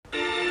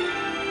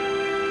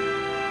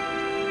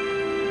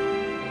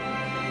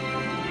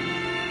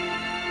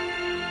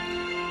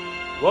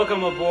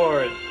Welcome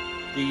aboard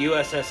the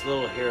USS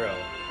Little Hero.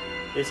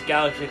 This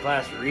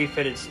Galaxy-class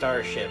refitted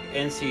starship,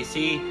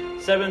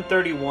 NCC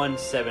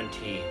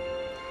 73117.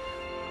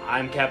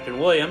 I'm Captain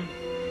William.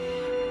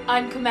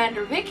 I'm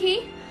Commander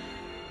Vicky.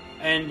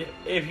 And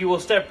if you will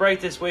step right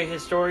this way,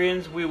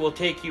 historians, we will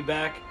take you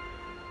back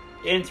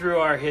in through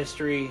our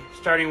history,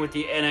 starting with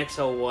the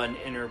NX-01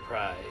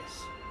 Enterprise.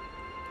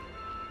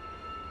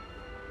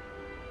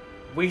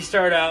 We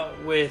start out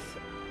with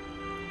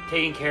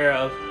taking care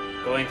of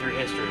going through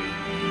history.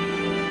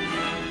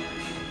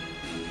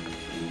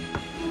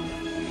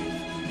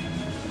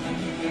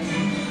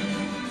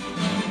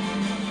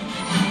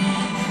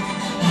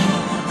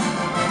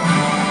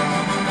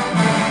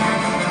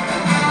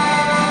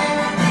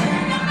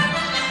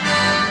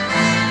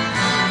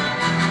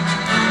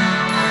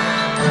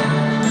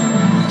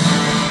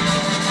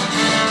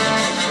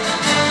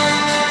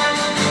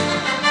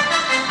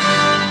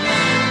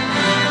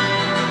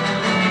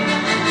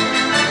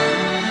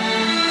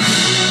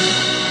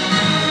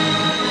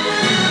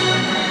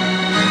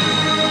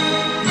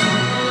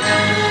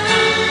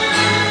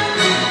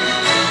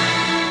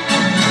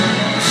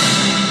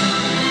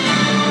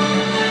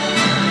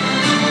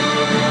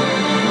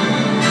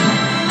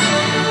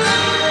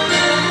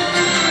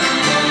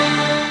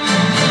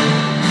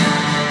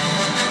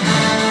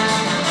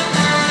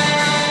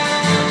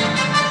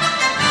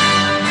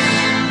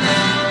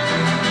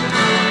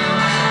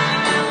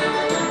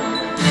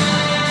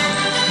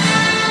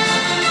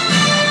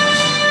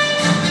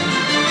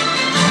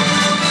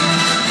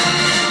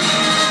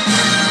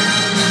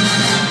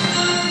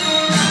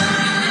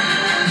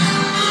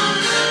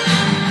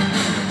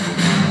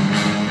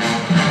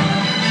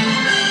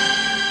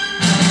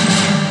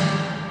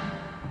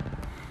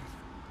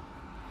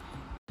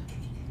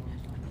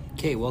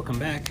 Okay, welcome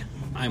back.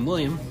 I'm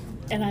William.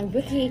 And I'm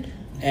Vicky.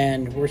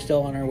 And we're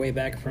still on our way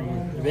back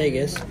from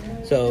Vegas.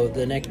 So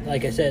the next,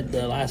 like I said,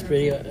 the last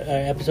video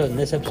episode and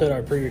this episode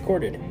are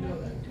pre-recorded.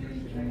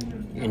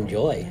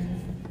 Enjoy.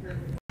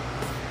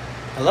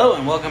 Hello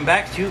and welcome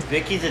back to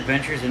Vicky's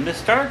Adventures into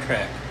Star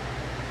Trek.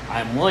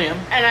 I'm William.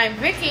 And I'm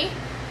Vicky.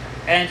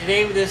 And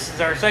today this is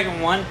our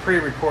second one,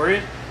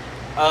 pre-recorded,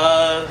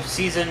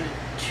 Season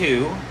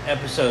 2,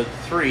 Episode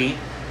 3,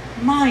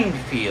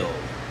 Minefield.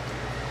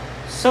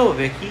 So,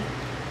 Vicky,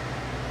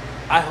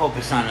 I hope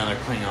it's not another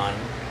Klingon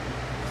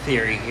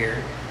theory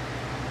here.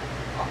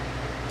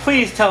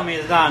 Please tell me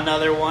it's not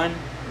another one.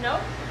 Nope.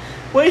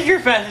 What is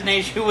your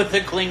fascination with the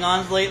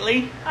Klingons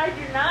lately? I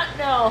do not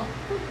know.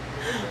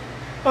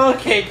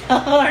 Okay,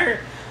 tell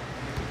her.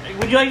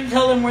 Would you like to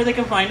tell them where they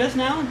can find us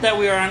now that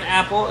we are on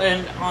Apple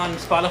and on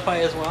Spotify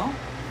as well?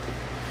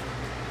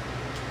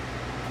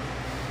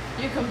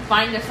 You can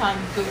find us on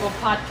Google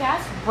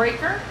Podcasts,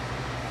 Breaker,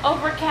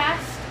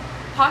 Overcast,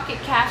 Pocket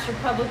Cast, or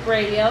Public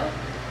Radio.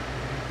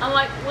 And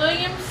like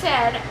William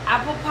said,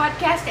 Apple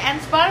Podcast and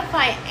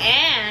Spotify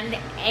and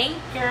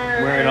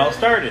Anchor. Where it all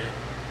started.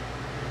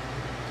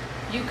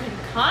 You can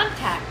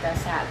contact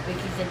us at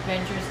Vicky's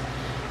Adventures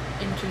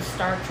into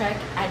Star Trek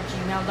at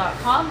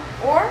gmail.com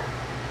or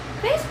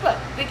Facebook,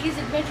 Vicky's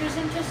Adventures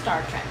into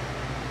Star Trek.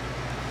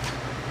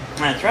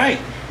 That's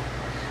right.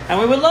 And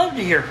we would love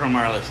to hear from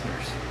our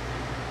listeners.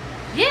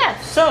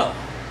 Yes. So,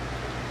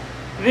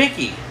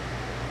 Vicky,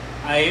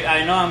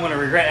 I know I'm going to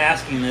regret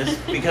asking this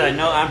because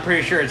I'm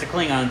pretty sure it's a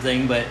Klingon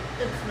thing, but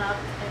It's not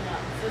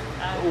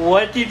Klingon.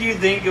 what did you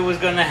think it was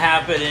going to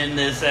happen in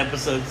this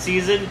episode?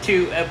 Season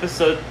 2,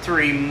 Episode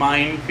 3,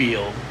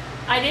 Minefield.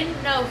 I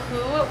didn't know who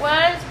it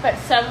was, but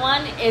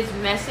someone is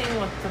messing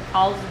with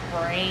T'Pol's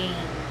brain.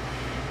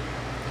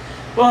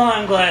 Well,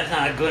 I'm glad it's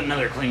not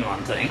another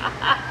Klingon thing.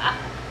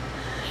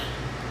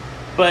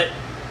 But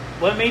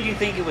what made you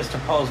think it was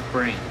T'Pol's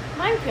brain?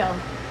 Minefield.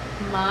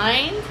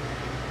 Mind?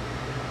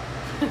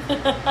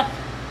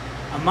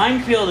 A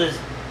minefield is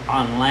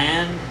on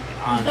land,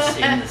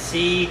 in the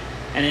sea,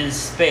 and in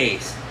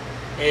space.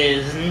 It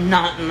is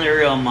not in the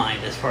real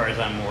mind, as far as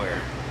I'm aware.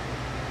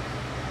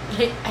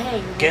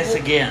 Hey, Guess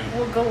again.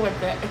 We'll go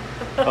with it.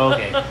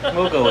 Okay,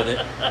 we'll go with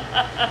it.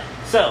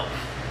 So,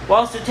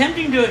 whilst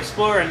attempting to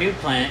explore a new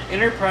planet,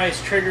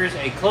 Enterprise triggers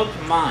a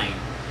cloaked mine.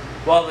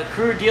 While the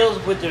crew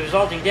deals with the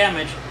resulting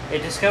damage, it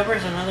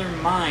discovers another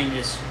mine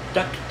is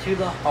stuck to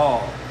the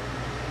hull.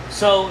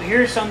 So,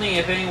 here's something,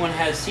 if anyone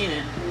has seen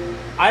it.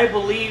 I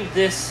believe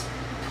this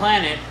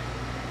planet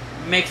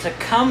makes a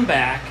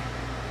comeback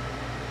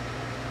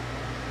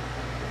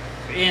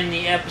in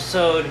the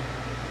episode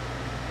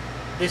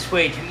This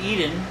Way to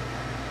Eden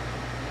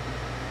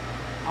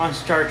on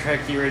Star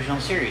Trek, the original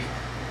series.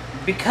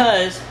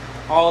 Because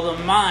all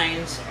the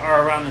mines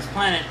are around this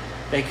planet,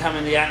 they come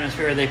in the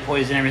atmosphere, they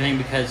poison everything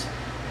because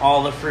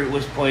all the fruit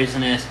was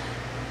poisonous,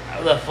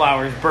 the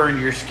flowers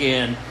burned your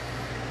skin.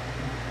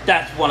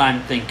 That's what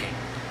I'm thinking.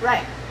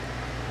 Right.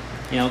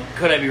 You know,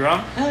 could I be wrong?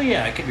 Hell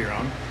yeah, I could be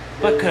wrong.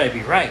 But could I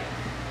be right?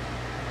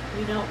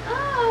 We don't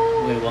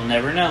know. We will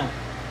never know.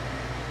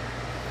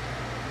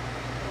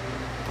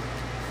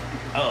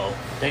 Uh-oh.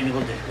 Technical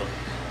difficulties.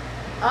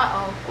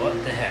 Uh-oh.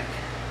 What the heck?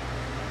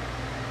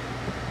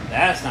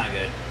 That's not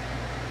good.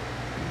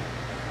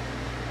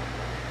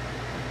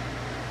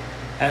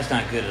 That's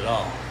not good at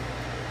all.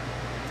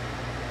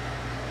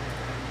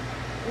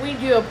 We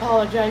do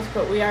apologize,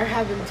 but we are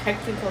having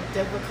technical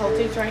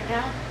difficulties right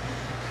now.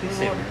 You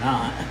say we're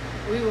not.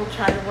 We will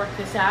try to work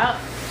this out.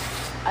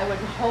 I would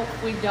hope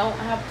we don't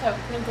have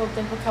technical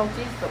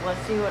difficulties, but let's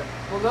see what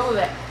we'll go with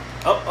it.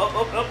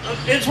 Oh,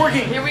 it's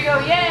working! Here we go,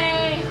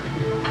 yay!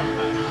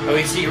 Oh,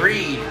 we see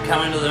Reed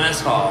coming to the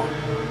mess hall.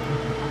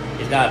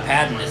 He's got a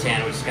pad in his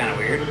hand, which is kind of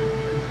weird.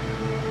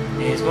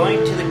 He's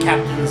going to the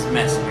captain's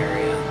mess area.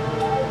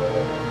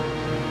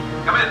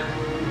 Come in.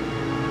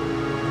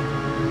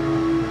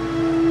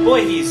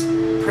 Boy, he's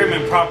prim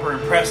and proper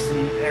and pressed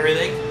and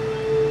everything.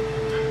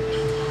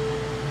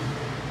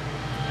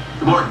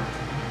 Good morning.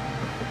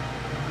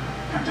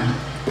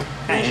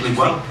 Kind of Sleep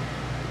well?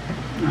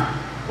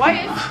 Why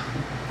is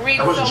Reed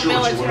I wasn't so sure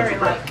what you wanted for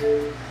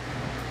military-like?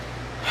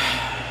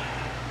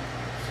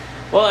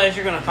 Well, as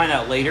you're going to find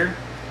out later,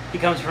 he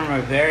comes from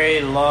a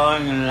very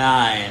long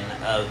line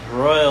of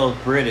Royal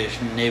British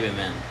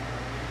Navymen.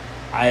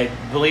 I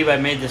believe I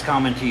made this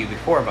comment to you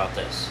before about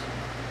this.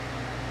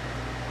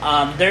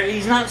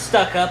 He's not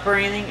stuck up or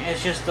anything,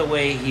 it's just the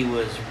way he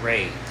was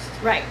raised.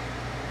 Right.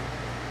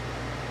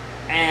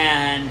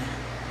 And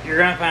you're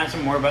going to find out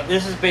some more about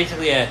this. Is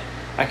basically a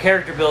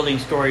character building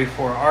story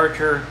for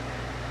Archer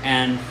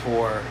and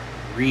for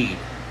Reed.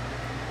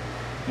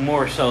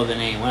 More so than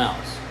anyone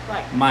else.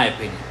 Right. In my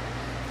opinion.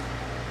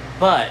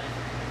 But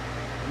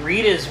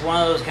Reed is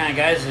one of those kind of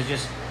guys that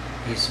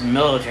he's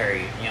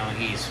military. You know,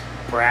 he's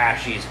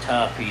brash, he's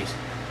tough, he's,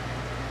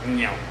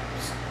 you know,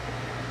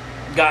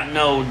 got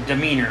no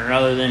demeanor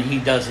other than he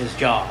does his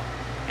job.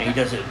 And he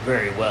does it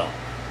very well.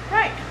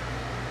 Right.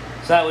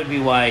 So that would be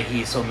why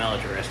he's so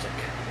militaristic.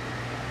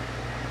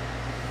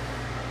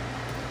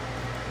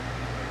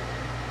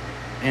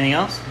 Anything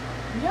else?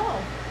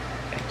 No.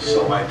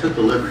 So I took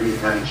the liberty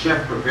of having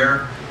Chef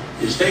prepare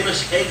his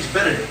famous Eggs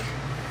Benedict.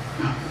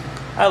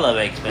 I love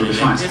eggs Benedict.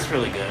 fine. It's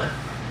really good.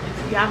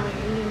 It's yummy.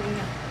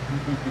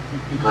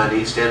 You plan to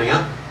eat standing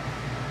up?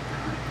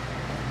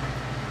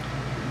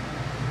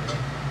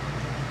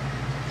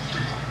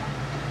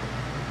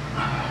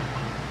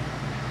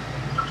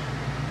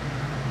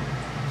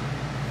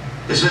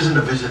 This isn't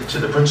a visit to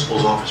the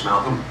principal's office,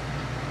 Malcolm.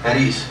 At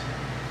ease.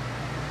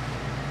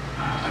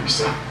 Thank you,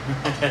 sir.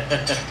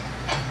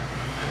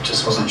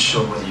 Just wasn't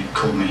sure whether you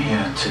called me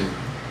here to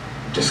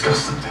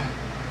discuss something.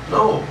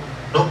 No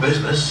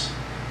business.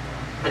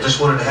 I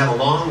just wanted to have a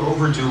long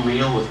overdue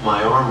meal with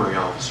my armory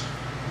officer.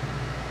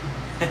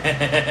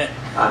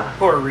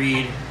 Poor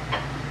Reed.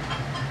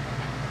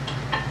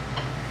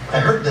 I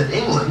heard that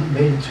England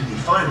made it to the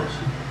finals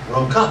in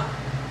World Cup.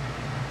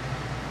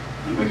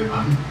 I beg your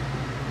pardon?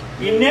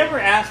 You never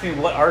asked me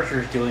what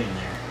Archer's doing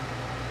there.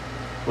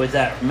 With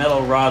that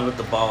metal rod with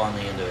the ball on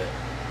the end of it.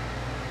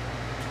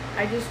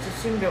 I just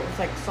assumed it was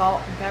like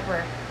salt and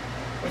pepper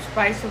or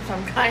spice of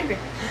some kind.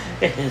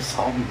 It is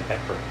salt and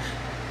pepper.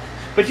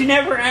 But you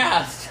never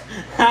asked.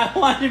 I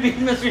wanted to be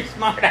Mr.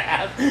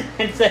 Smartass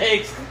and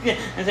say,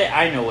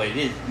 I know what it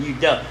is. You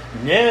don't.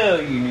 No,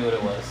 you knew what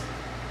it was.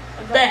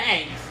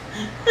 Thanks.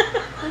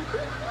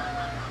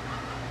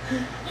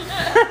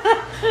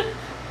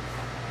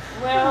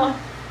 Well,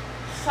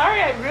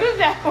 sorry I ruined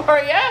that for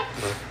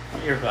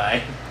you. You're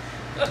fine.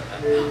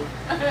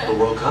 The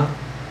World Cup?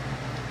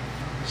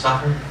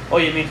 Soccer? Oh,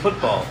 you mean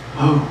football?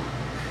 Oh.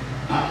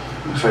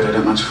 I'm afraid I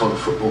don't much follow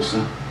football,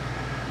 sir.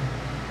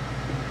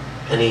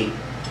 Any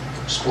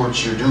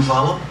sports you do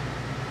follow?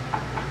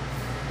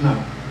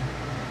 No,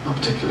 not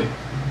particularly.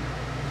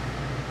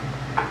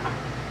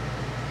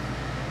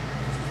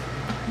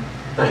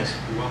 Thanks.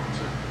 You're welcome,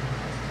 sir.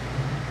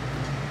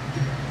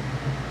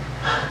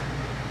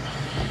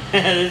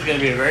 This is going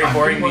to be a very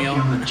boring I've been meal.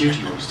 working on the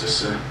duty roster,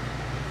 sir.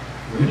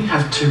 We only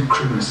have 2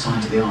 crewmen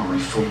assigned to the armory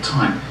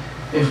full-time.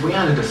 If we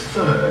added a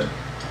third,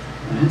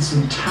 an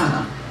Ensign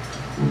Tanner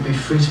would be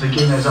free to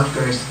begin those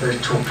upgrades to those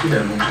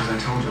torpedo launchers I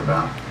told you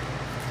about.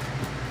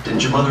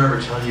 Didn't your mother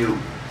ever tell you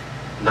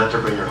not to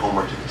bring your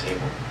homework to the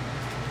table?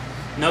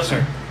 No,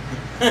 sir.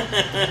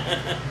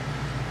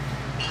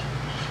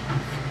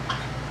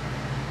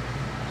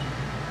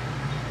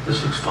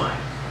 This looks fine.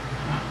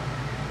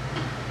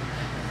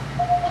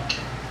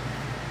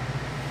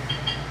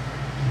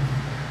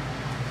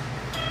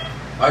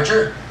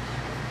 Archer?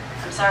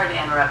 I'm sorry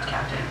to interrupt,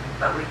 Captain,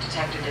 but we've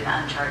detected an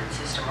uncharted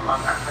system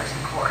along our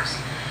present course.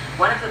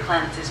 One of the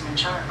planets is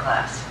Minchara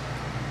class.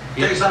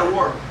 Take us out of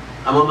war.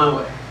 I'm on my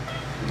way.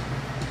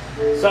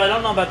 So I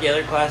don't know about the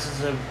other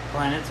classes of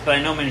planets, but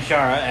I know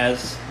Minchara,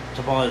 as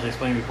T'Pol has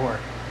explained before,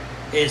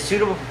 is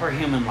suitable for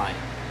human life.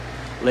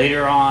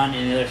 Later on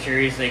in the other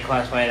series, they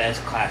classify it as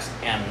Class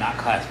M, not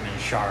Class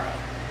Minchara.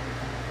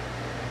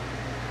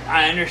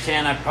 I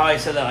understand, I've probably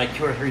said that like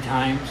 2 or 3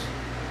 times,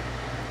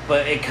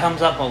 but it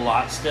comes up a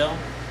lot still.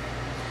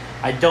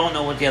 I don't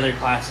know what the other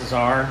classes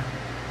are.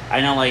 I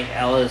know like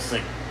Ella's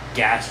the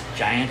gas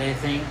giant, I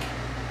think.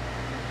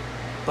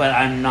 But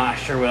I'm not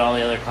sure what all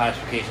the other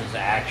classifications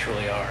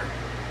actually are.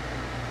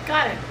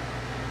 Got it.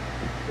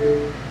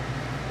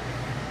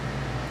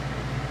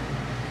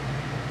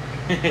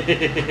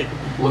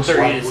 Looks They're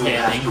like just we'll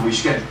have to standing.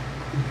 reschedule.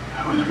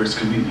 Whenever it's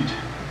convenient.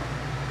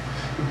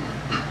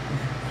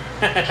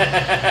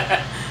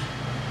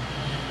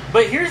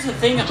 But here's the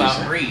thing What do you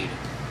about say? Reed.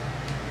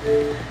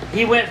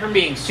 He went from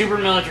being super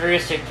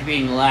militaristic to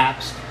being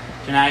lapsed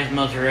to now he's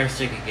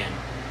militaristic again.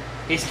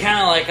 He's kind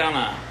of like on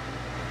a...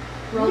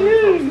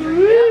 Roller coaster,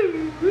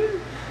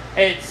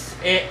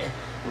 yeah.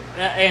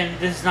 And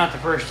this is not the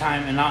first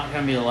time and not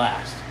going to be the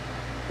last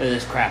that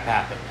this crap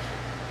happened.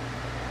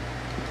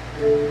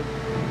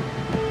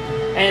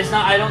 And it's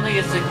not, I don't think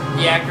it's the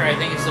actor, I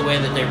think it's the way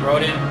that they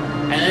wrote him.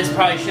 And this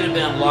probably should have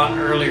been a lot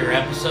earlier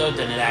episode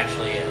than it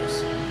actually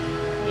is.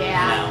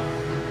 Yeah, You know?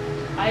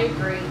 I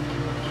agree.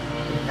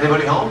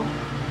 Anybody home?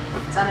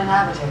 It's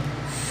uninhabited.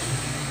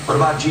 What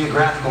about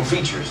geographical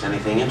features?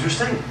 Anything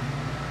interesting?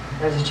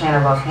 There's a chain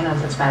of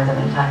volcanoes that spans an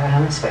entire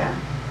hemisphere.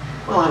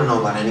 Well, I don't know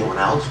about anyone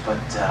else, but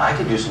I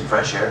could use some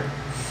fresh air.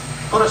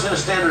 Put us in a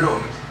standard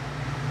orbit.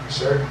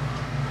 Sure.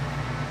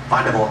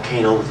 Find a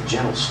volcano with a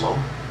gentle slope.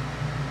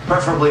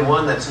 Preferably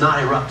one that's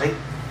not erupting.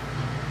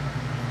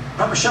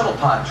 Grab a shuttle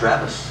pod,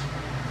 Travis.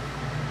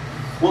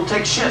 We'll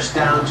take shifts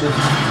down to...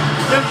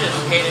 Don't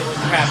just hate it when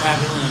crap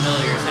happens in the middle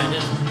of your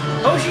sentence.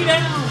 Hoshi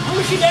down!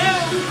 Hoshi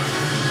down!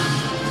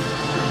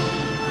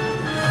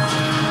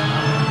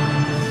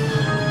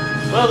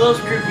 Well, those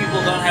crew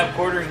people don't have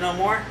quarters no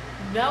more.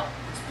 Nope.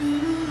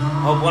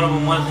 Hope one of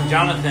them wasn't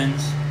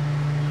Jonathan's.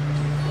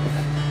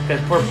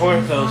 Because poor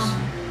Porthos.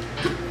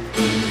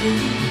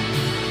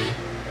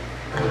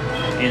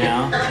 You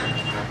know?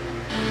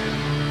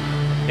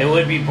 It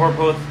would be poor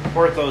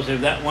Porthos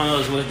if that one of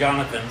those was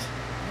Jonathan's.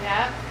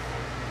 Yeah.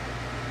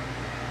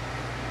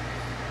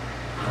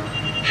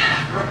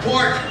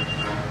 Report!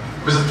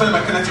 There was a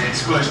thermokinetic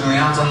explosion on the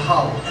outer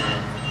hull.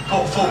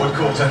 Port forward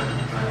quarter.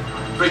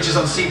 Breaches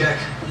on C deck.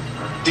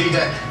 D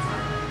deck.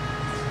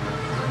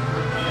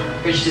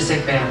 Bridge to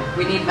sick bay.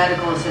 We need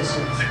medical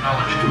assistance.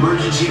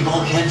 emergency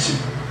bulkheads.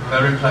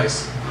 They're in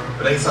place,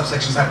 but 8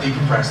 subsections have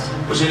decompressed.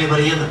 Was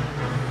anybody in them?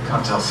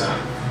 Can't tell, sir.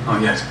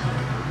 Not yet.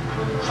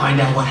 Find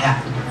out what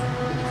happened.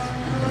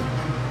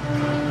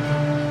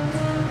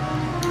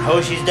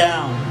 Hoshi's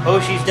down.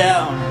 Hoshi's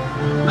down.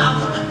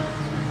 Malcolm!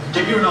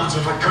 Give you an answer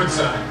if I could,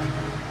 sir.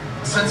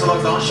 The sensor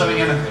logs aren't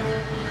showing anything.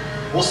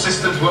 All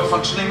systems were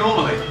functioning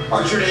normally.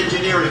 Archer to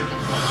engineering.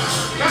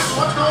 Guess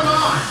what's going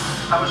on?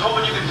 I was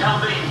hoping you could tell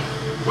me.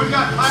 We've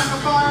got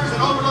amplifiers and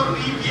overloaded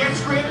the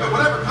UPS grid, but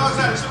whatever caused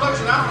that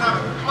explosion, I don't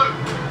have a clue.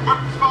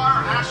 Weapons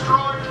fire, an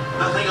asteroid?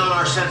 Nothing on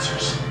our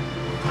sensors.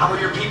 How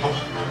are your people?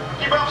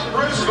 Keep up some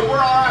bruises, but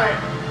we're alright.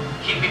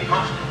 Keep me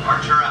posted.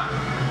 Archer out.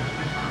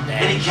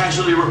 Dang. Any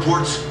casualty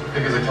reports?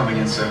 Figures are coming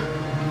in, sir.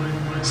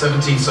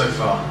 17 so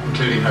far,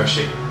 including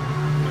Hoshi.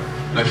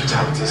 No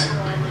fatalities.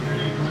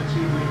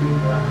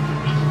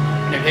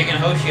 They're taking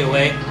Hoshi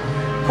away.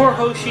 Poor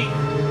Hoshi.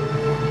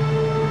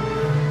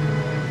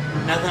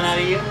 Nothing out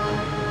of you?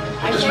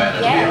 I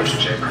said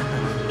yes. chamber.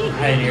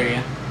 I didn't hear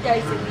you.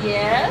 I said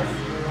yes.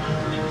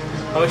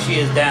 Hoshi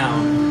is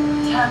down.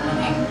 What's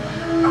happening?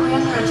 Are we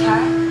under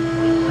attack?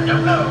 I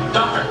don't know.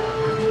 Doctor!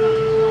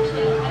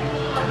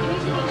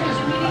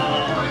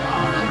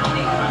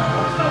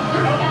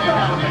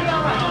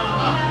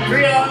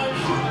 Triage!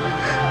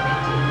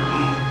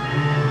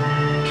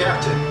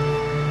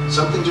 Captain,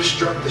 something just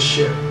struck the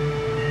ship.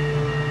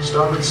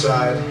 Starboard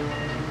side,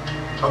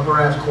 upper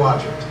aft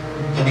quadrant.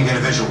 Can you get a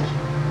visual?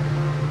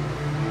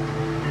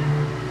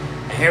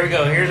 Here we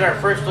go. Here's our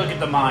first look at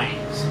the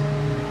mines.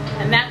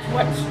 And that's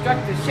what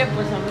struck the ship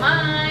was a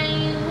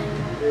mine.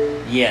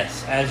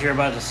 Yes, as you're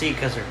about to see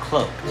because they're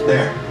cloaked.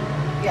 There.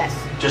 Yes.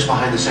 Just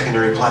behind the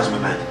secondary plasma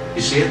vent.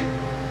 You see it?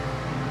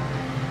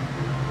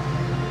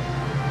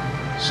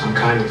 Some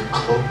kind of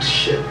cloaked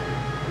ship.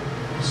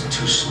 It's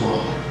too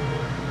small.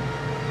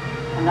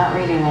 I'm not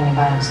reading any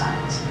vital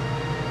signs.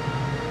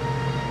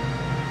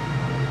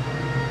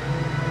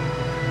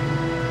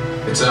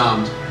 It's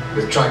armed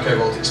with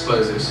tricobalt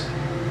explosives.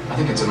 I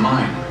think it's a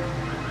mine.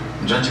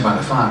 And judging by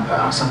the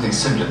firepower, something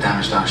similar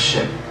damaged our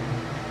ship.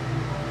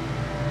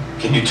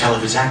 Can you tell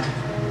if it's active?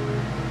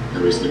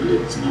 No reason to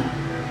believe it's not.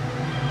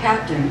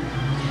 Captain,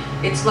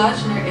 it's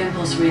lodged near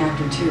Impulse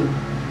Reactor 2.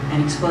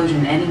 An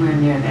explosion anywhere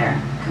near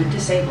there could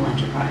disable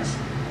Enterprise.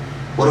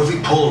 What if we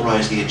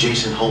polarize the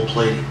adjacent hull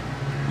plating?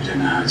 We don't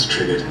know how it's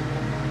triggered.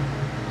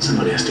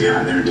 Somebody has to go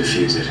out there and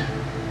defuse it.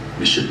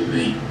 It should be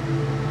me.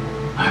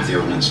 I have the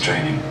ordnance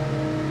training.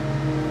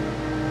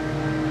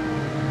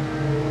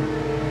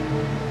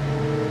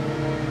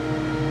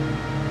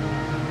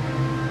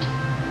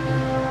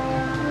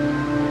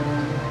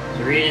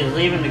 So Reed is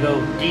leaving to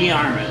go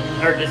de-arm it,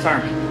 or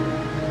disarm it.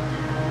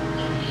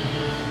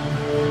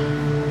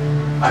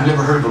 I've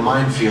never heard of a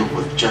minefield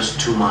with just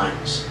 2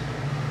 mines.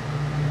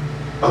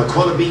 Are the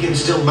quantum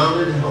beacons still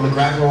mounted on the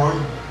grapple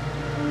arm?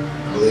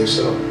 I believe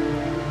so.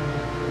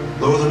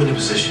 Lower them into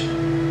position.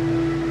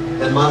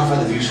 Then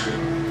modify the view screen.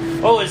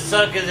 Oh, it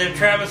sucked because if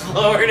Travis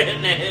lowered it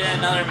and it hit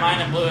another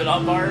mine and blew it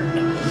apart,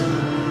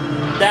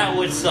 that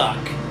would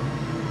suck.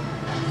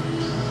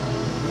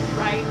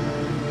 Right.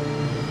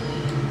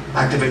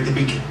 Activate the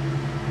beacon.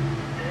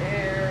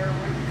 There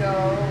we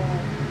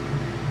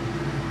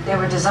They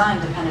were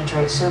designed to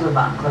penetrate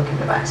Suliban cloaking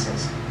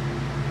devices.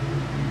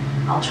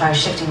 I'll try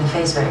shifting the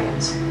phase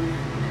variance.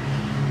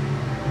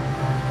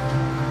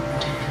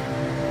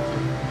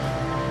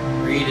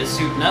 Reed is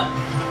suiting up.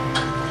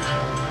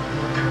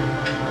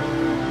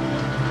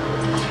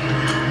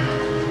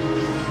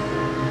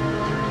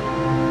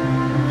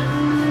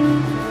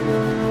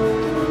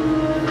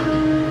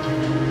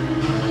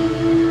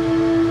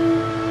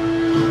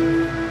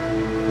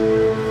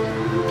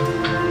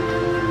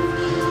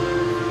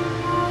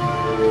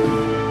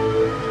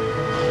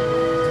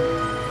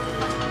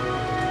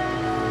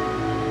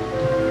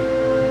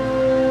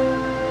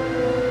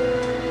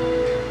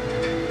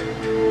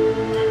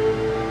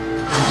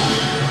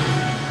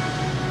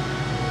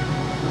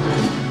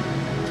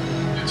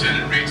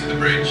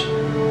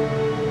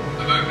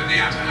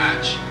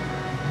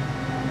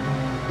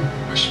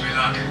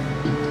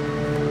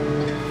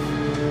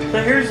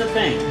 So here's the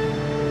thing.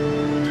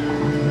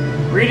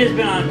 Reed has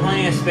been on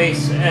plenty of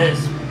space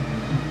as...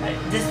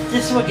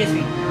 This is what gets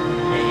me.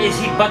 Is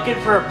he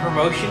bucking for a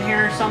promotion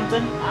here or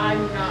something?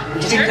 I'm not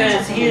Because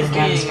sure. he is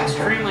being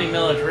extremely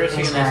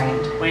militaristic in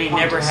this when he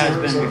never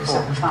has been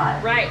before.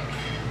 Right.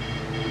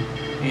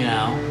 You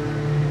know?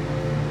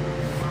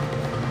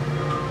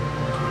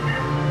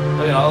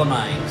 Look at all the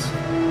mines.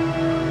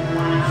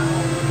 Wow.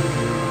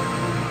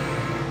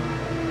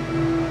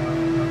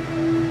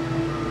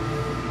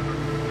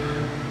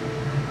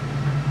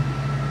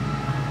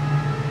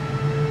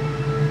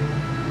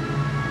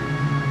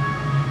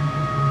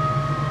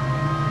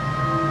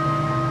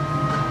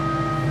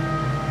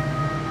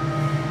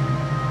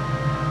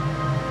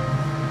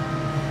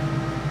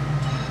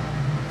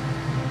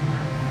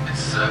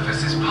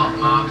 Surface is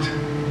pockmarked.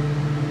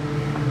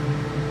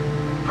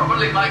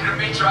 Probably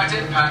micrometeorite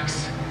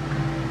impacts.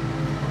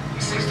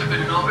 He seems to have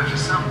been in orbit for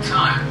some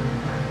time.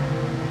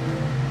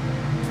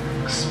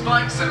 The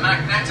spikes are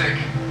magnetic.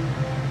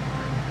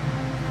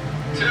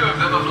 2 of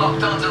them have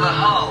locked onto the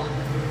hull.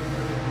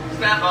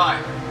 Stand by.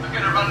 I'm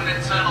going to run an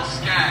internal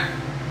scan.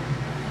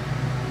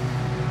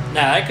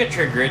 Now, that could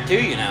trigger it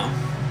too, you know.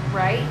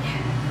 Right.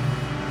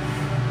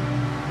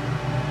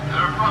 There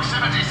are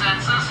proximity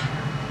sensors.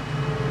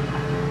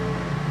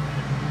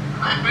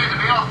 They appear to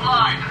be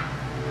offline.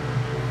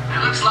 It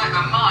looks like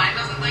the mine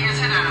doesn't think it's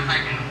hit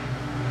anything.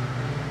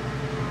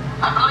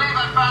 I believe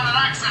I found an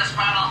access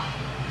panel.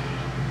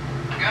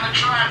 I'm going to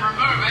try and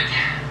remove it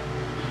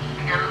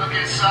and get a look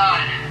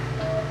inside.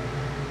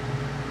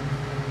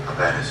 How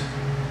bad is it?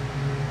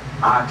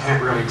 I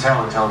can't really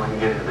tell until we can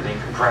get into the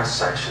decompressed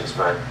sections,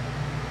 but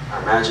I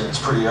imagine it's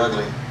pretty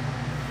ugly.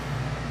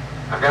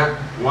 I've got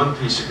one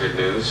piece of good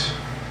news.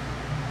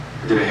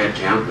 I did a head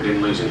count, but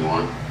didn't lose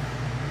anyone.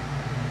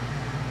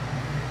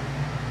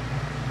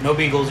 No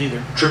beagles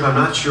either. Trip, I'm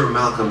not sure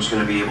Malcolm's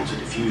going to be able to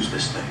defuse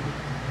this thing.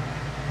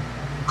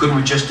 Couldn't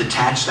we just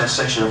detach that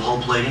section of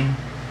hull plating?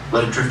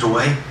 Let it drift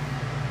away?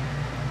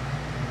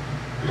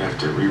 We'd have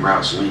to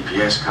reroute some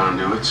EPS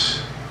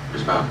conduits.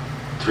 There's about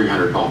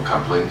 300 bolt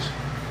couplings.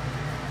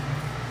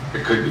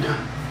 It could be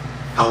done.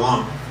 How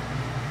long?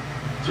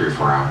 3 or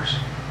 4 hours.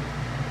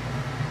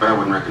 But I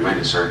wouldn't recommend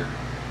it, sir.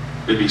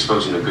 We'd be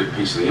exposing a good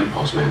piece of the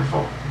impulse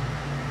manifold.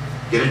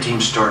 Get a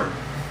team started.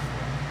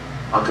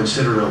 I'll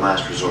consider it a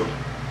last resort.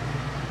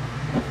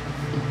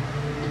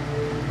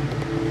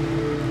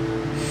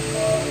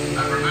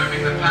 I'm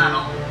removing the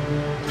panel.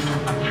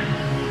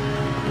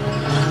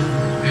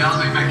 The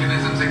housing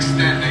mechanism's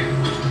extending.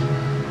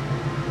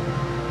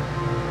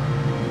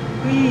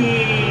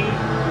 Whee!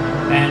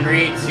 And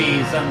Reed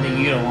sees something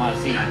you don't want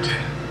to see.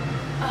 Captain.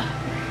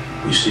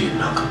 You see it,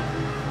 Malcolm.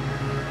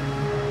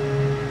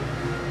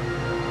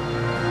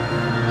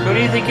 So what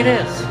do you think it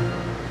is?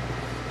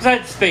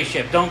 Besides the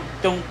spaceship, don't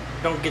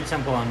get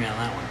simple on me on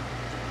that one.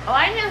 Oh,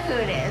 I know who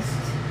it is.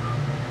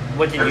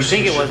 What did you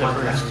think it was at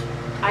first?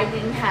 I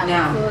didn't have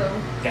No. a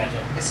clue.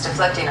 Gotcha. It's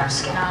deflecting our Not a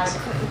scans.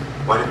 clue.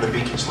 Why didn't the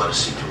beacons let us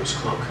see through his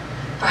cloak?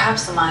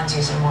 Perhaps the mines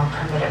use a more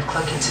primitive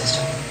cloaking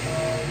system.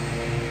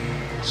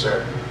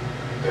 Sir,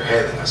 they're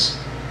hailing us.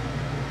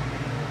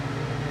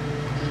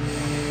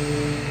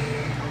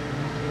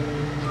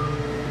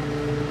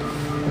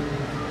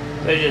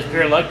 They just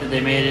pure luck that they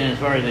made it in as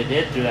far as they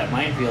did through that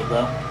minefield,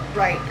 though.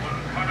 Right.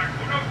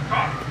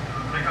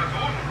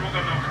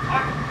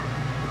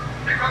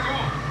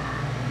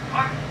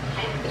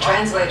 The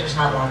translator's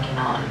not locking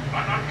on.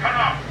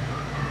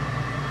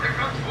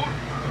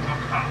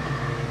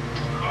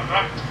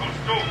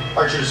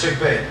 Archer to sick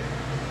bay.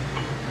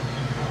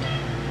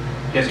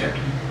 Yes,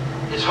 Captain.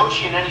 Is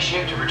Hoshi in any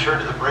shape to return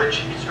to the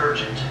bridge? It's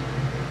urgent.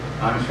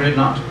 I'm afraid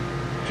not.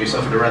 She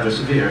suffered a rather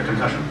severe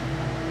concussion.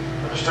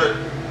 Understood.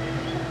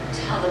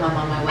 Tell them I'm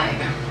on my way.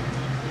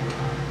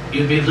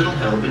 You'd be of little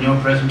help in your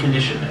present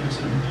condition,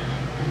 Edison.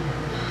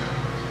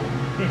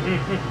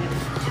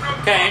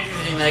 Kind of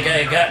interesting that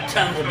guy got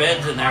tons of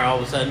beds in there all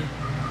of a sudden.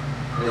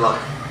 Any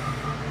luck?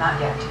 Not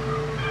yet.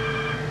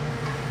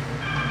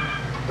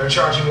 They're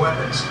charging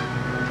weapons.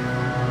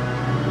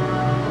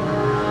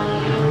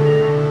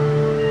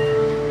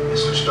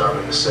 Mr.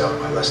 Starman missed out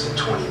by less than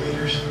 20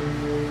 meters.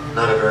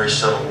 Not a very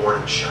subtle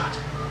warning shot.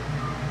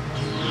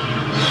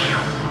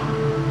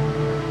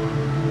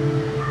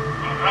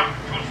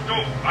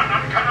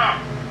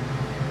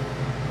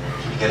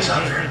 get us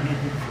out there.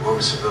 The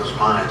orbits of those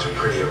mines are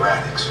pretty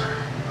erratic, sir.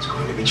 It's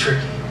going to be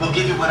tricky. We'll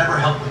give you whatever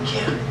help we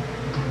can.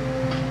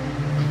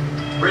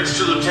 Bridge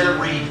to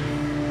Lieutenant Reed.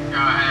 Go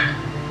ahead.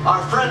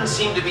 Our friends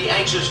seem to be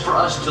anxious for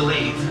us to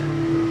leave.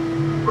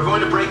 We're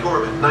going to break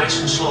orbit, nice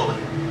and slowly.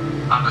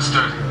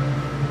 Understood.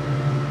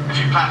 If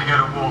you plan to go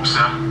to warp,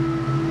 sir,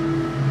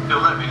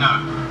 you'll let me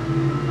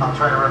know. I'll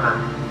try to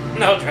remember.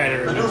 No, try to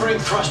remember. Maneuvering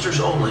thrusters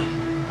only.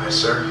 Aye,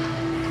 sir.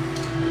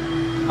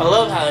 I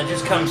love how it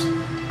just comes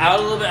out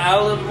a little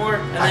bit more,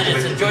 and then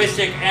it's a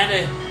joystick and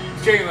a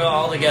steering wheel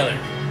all together.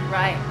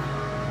 Right.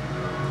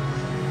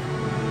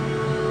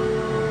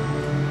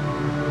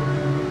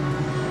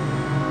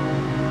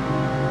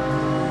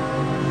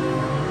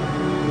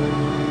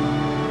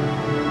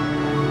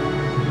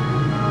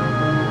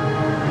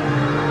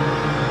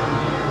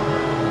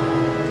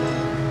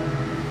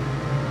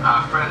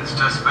 Our friends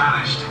just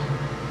vanished.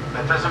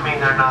 That doesn't mean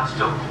they're not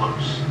still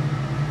close.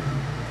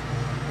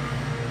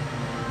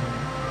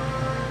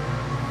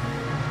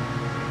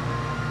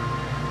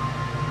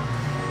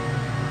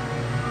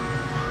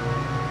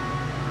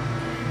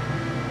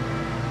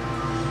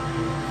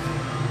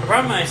 The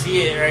problem I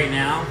see it right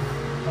now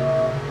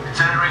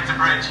Lieutenant Reed to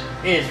bridge.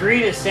 is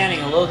Reed is standing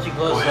a little too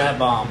close to that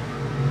bomb.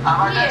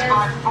 I've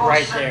identified four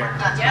Right separate there.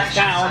 detonation He's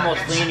kind of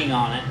almost circuits. leaning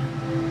on it.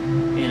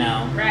 You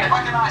know. Right. If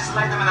I can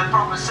isolate them in the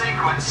proper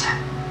sequence,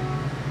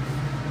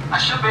 I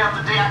should be able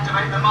to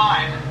deactivate the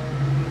mine.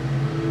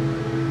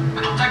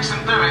 It'll take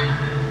some doing.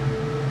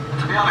 But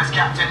to be honest,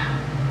 Captain,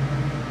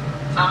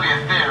 it's only a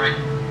theory.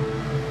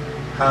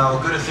 How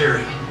good a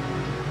theory.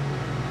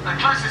 The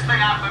closest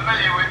thing I'm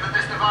familiar with that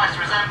this device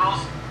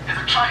resembles is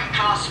a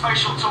Triton-class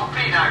spatial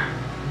torpedo.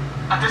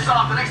 I've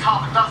disarmed at least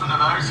half a dozen of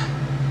those.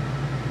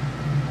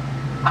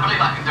 I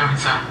believe I can do it,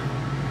 sir.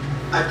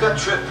 I've got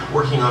Trip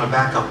working on a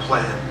backup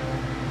plan,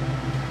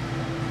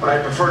 but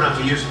I prefer not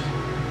to use it.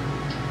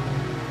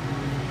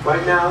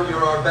 Right now,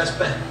 you're our best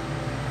bet.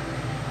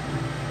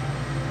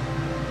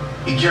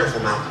 Be careful,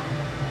 Malcolm.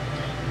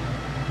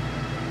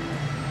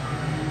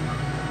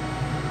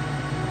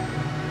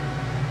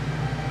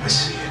 I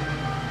see it.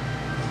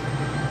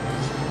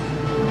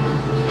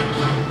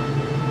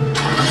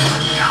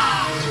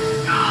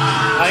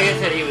 Like I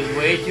said, he was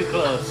way too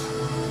close.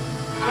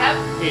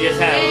 Yep. He just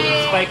had a Way,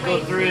 little spike go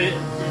way through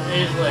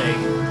his leg.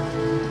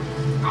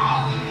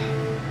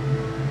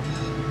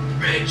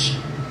 Bridge.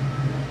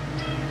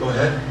 Go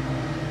ahead.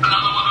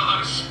 Another one of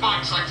those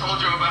spikes I told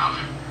you about.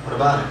 What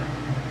about it?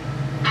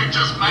 It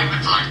just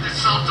magnetized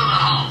itself to the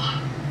hull.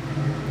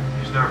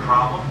 Is there a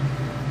problem?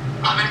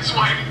 On its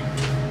way.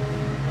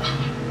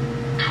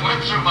 It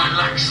went through my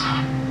legs, sir.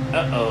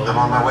 Uh-oh. I'm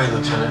on my way,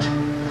 Lieutenant.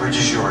 Bridge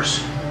is yours.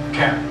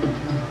 Cap,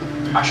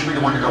 I should be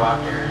the one to go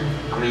out there.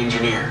 I'm the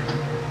engineer.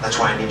 That's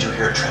why I need you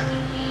here, Trip.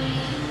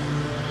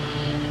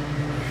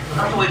 We'll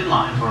have to wait in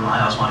line for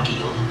my osmotic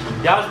eel.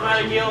 The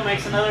osmotic eel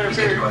makes another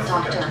appearance.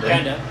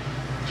 Kinda.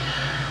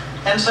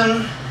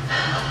 Ensign,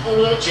 I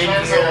need a Didn't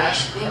translator. hear I that.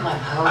 should be at my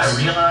I post.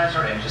 realize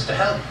you're anxious to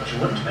help, but you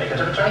wouldn't make it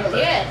to the travel.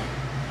 Did.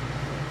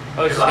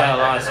 Oh, she's got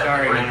a lot of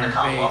scarring on the her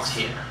combox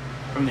face here.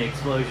 from the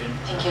explosion.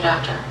 Thank you,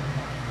 Doctor.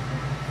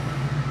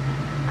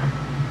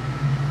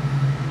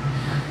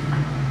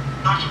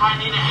 Doctor might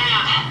need a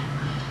hand.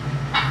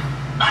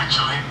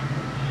 Actually,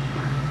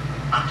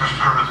 I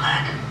prefer a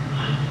leg.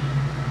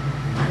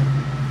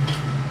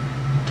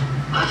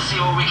 Let's see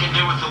what we can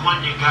do with the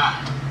one you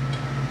got.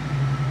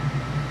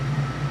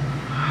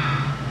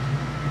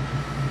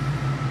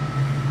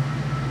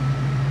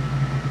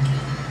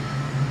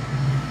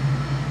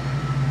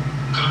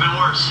 Could have been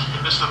worse. You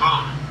missed the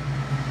bone.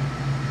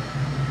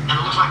 And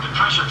it looks like the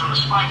pressure from the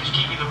spike is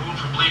keeping the wound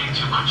from bleeding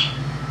too much.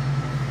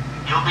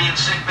 You'll be in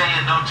sick bay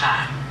in no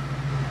time.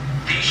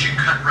 These should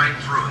cut right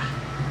through it.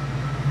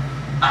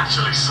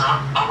 Actually, sir,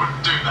 I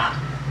wouldn't do that.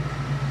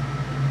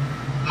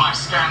 My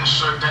scans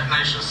show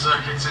detonation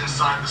circuits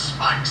inside the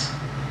spikes.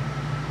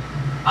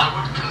 I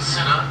would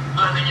consider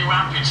letting you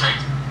amputate.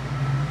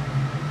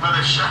 But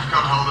if Chef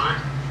got hold of it,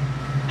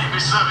 he'd be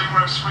serving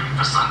roast meat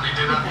for Sunday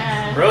dinner.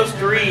 Roast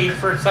Reed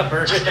for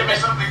supper. Just give me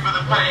something for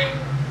the pain.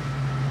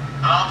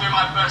 And I'll do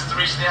my best to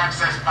reach the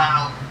access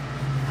panel.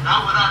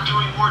 Not without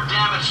doing more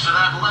damage to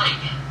that leg.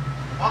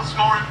 What's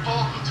more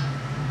important?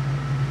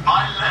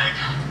 My leg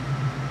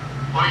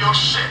or your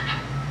ship?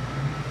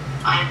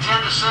 I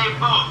intend to save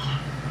both.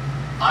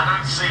 I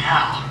don't see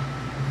how.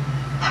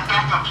 That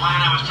backup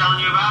plan I was telling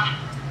you about?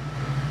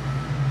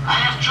 I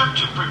have Trip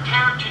to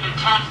prepare to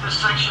detach this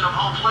section of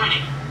hull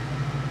plating.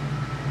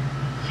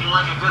 Seemed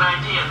like a good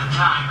idea at the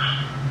time.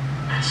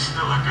 It's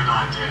still a good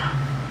idea.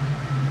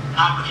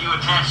 Not with you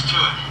attached to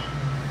it.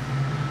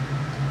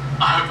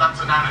 I hope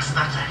that's an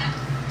anesthetic.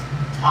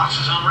 Watch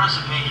his own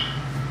recipe.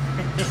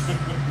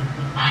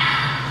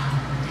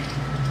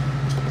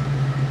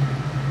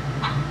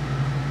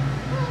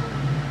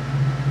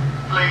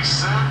 Please,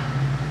 sir.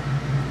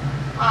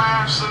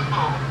 I have some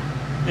more.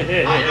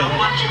 I don't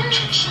want you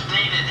too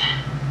sedated.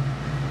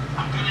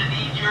 I'm gonna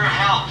need your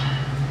help.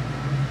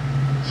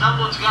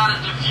 Someone's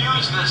gotta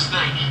defuse this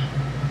thing.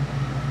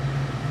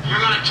 You're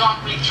gonna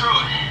talk me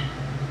through it.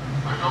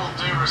 With all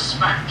due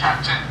respect,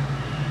 Captain.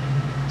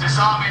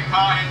 Disarming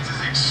mines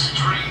is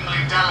extremely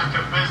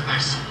delicate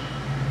business.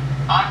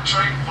 I'm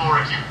trained for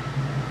it.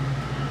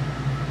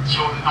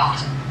 You're not.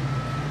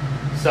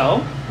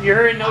 So,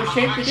 you're in no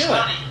shape to do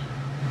it.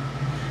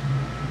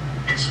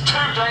 It's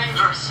too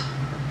dangerous.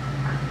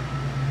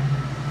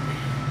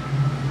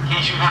 In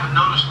case you haven't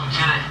noticed,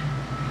 Lieutenant,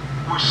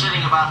 we're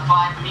sitting about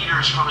 5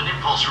 meters from an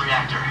impulse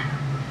reactor.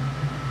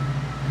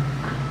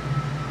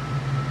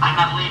 I'm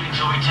not leaving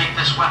till we take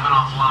this weapon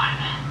offline.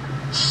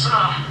 Sir,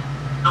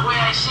 the way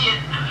I see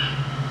it,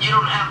 you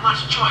don't have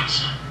much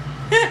choice.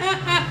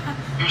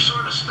 You're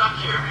sort of stuck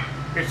here.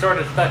 You're sort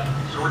of stuck.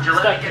 So would you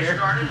let me get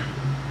started?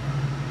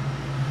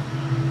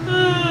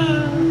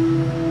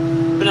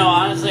 But no,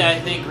 honestly, I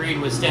think Reed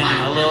was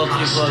standing a little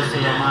too close to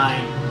the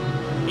mine,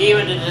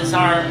 even to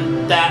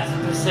disarm that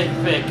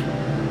specific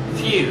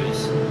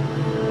fuse,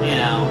 you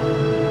know.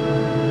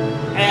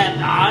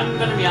 And I'm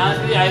going to be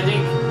honest with you, I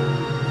think,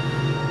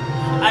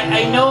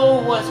 I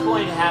know what's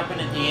going to happen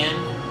at the end,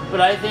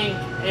 but I think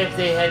if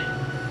they had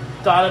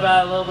thought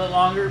about it a little bit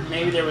longer,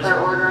 maybe there was,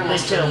 they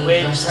should have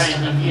waited to try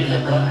and defuse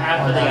it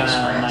after they got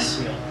out of the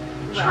minefield.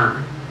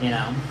 Sure. You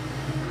know.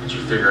 Did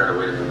you figure out a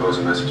way to compose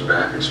a message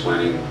back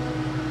explaining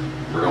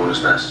we're going as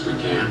fast as we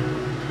can?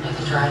 I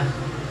can try.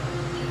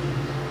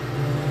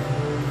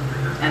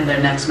 And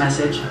their next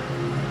message?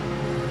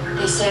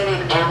 They say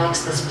they've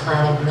annexed this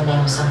planet in the name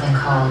of something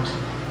called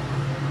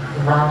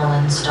the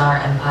Romulan Star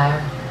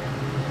Empire.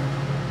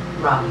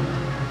 Romulan.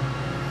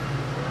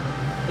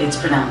 It's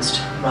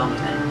pronounced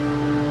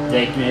Romulan.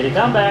 They made a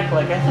comeback,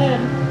 like I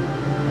said.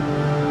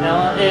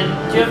 Now, in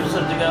 2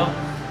 episodes ago,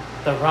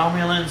 the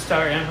Romulan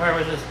Star Empire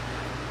was just...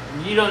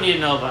 You don't need to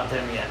know about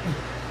them yet.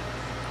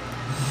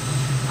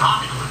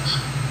 Romulans.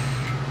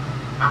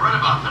 I read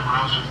about them when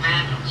I was with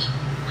Daniels.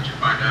 What'd you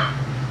find out?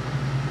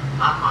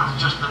 Not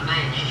much, just the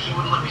name. He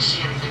wouldn't let me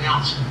see anything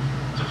else.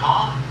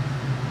 Duvall?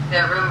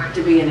 They're rumored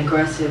to be an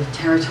aggressive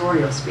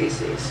territorial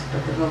species,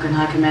 but the Vulcan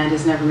High Command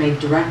has never made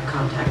direct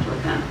contact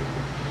with them.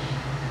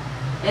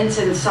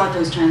 Ensign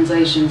Sato's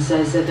translation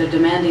says that they're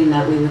demanding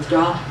that we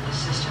withdraw the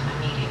system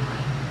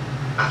immediately.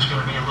 That's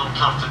going to be a little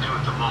tough to do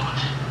at the moment.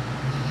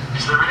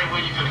 Is there any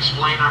way you can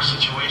explain our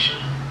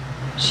situation?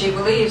 She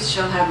believes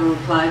she'll have a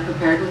reply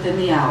prepared within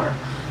the hour.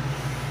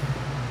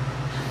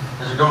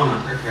 How's it going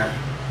up there, Captain?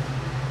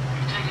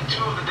 We've taken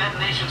 2 of the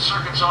detonation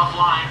circuits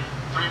offline,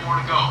 3 more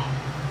to go.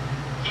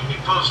 Keep me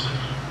posted.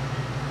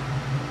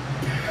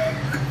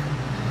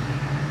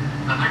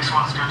 The next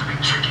one's going to be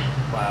tricky.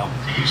 Wow.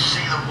 Do you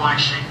see the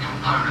Y-shaped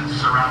components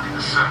surrounding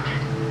the circuit?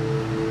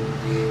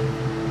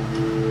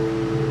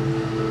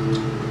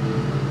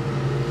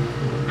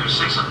 There's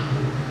 6 of them.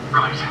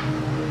 Right.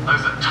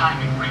 Those are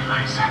timing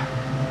relays.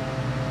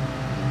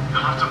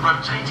 You'll have to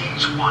rotate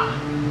each one.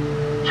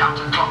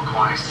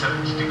 Counterclockwise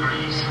 70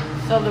 degrees.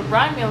 So the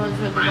Romulans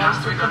are the ones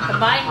who put the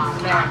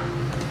mines there.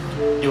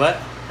 You what?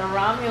 The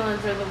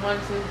Romulans are the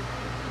ones who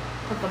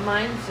put the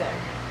mines there.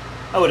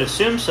 I would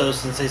assume so,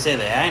 since they say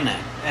they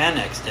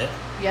annexed it.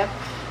 Yep.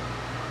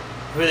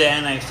 Who they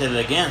annexed it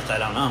against, I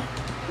don't know.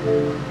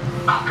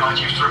 I'll guide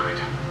you through it.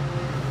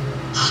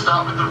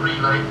 Start with the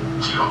relay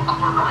to your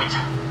upper right.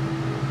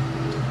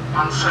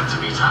 1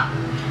 centimeter.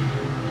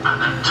 And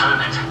then turn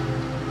it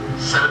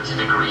 70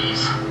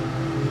 degrees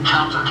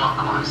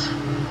counterclockwise.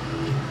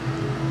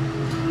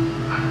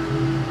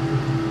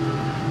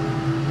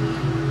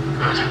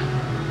 Good.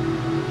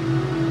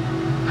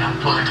 Now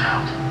pull it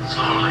out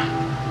slowly.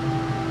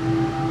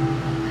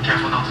 Be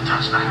careful not to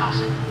touch the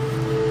house.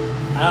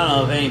 I don't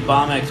know if any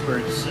bomb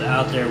experts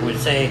out there would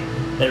say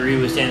that Reed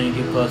was standing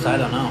too close. I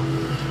don't know.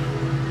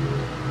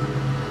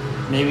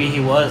 Maybe he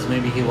was,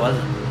 maybe he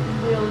wasn't.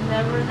 We'll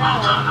never know.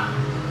 Well done.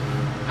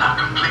 Now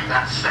complete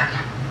that set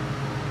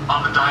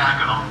on the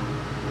diagonal.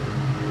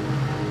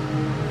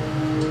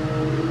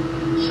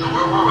 So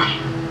where were we?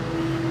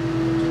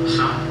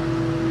 So,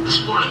 this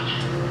morning,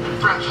 at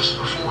breakfast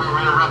before we were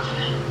interrupted,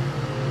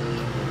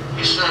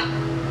 you said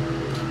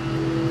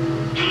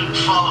you didn't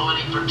follow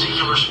any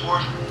particular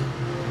sport?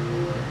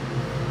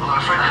 Well, I'm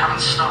afraid I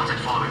haven't started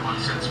following one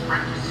since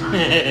breakfast. So.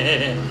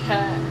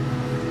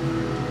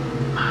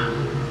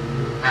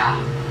 Now,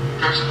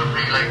 go to the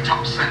relay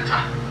top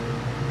center.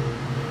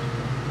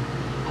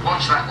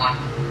 Watch that one.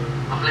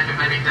 I believe it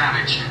may be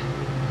damaged.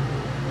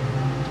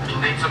 You'll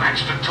need some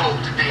extra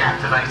torque to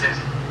deactivate it.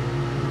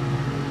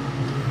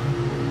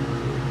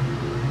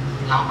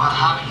 How about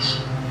hobbies?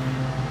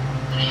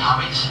 Any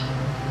hobbies?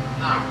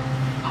 No,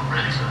 not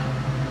really, sir.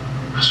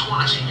 I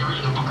sworn I've seen you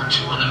reading a book or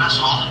 2 in the mess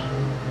hall.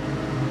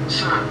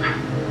 Sir,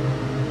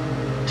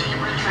 do you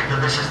really think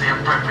that this is the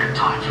appropriate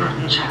time for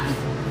a chat?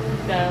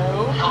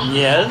 No.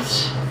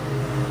 Yes.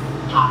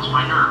 Calms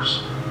my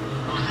nerves.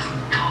 Well, it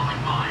isn't calming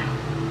mine.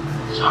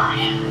 Sorry.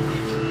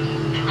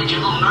 It made you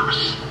a little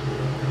nervous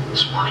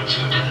this morning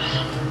too, didn't it?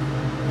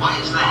 Why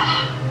is that?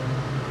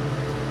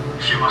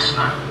 If you must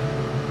know,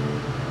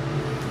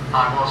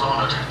 I was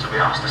honored to be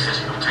asked to sit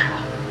at your table.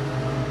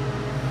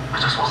 I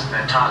just wasn't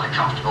entirely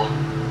comfortable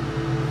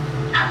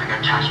having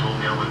a casual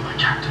meal with my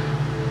captain.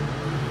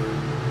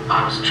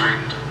 I was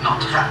trained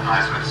not to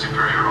fraternize with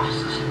superior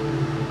officers.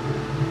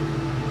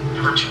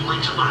 Never too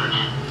late to learn.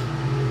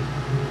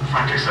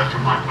 Frankly, sir,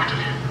 from my point of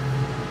view,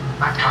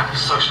 that kind of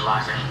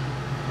socializing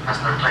has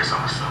no place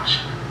on a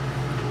starship.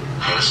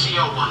 Hey, the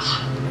CO was.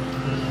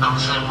 Felt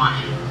the same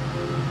way.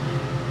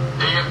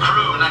 They're your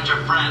crew, not your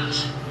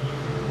friends.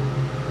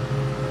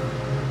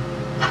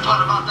 I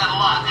thought about that a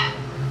lot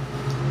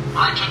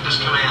when I took this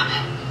command.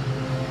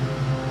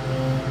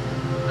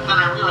 But then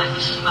I realized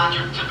this is not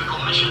your typical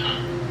mission.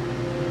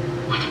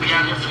 We could be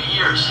out here for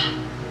years.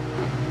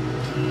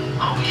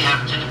 All we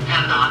have to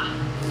depend on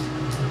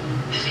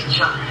is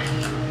each other.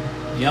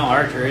 You know,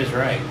 Archer is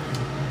right.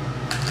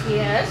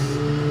 Yes.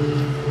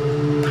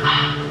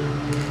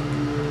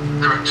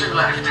 There are two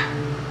left.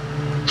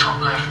 Top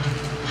left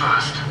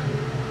first.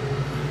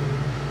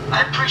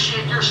 I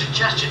appreciate your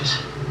suggestions,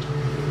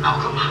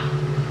 Malcolm.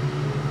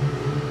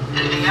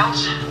 Anything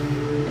else?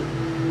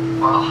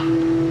 Well,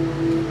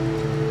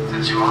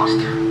 since you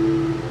asked,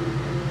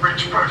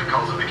 bridge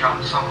protocols have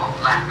become somewhat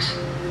lax.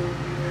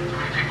 Too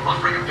many people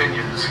offering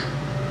opinions.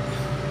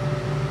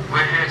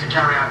 We're here to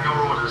carry out your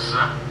orders,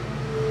 sir.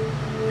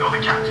 You're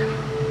the captain.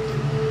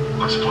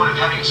 What's the point of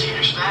having a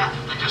senior staff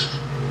if they just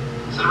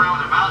sit around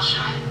with their mouths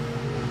shut?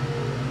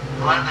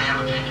 Glad they have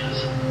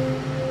opinions.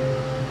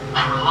 I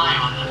rely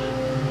on them.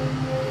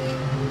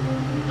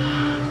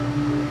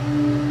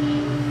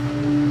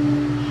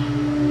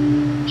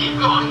 Keep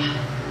going.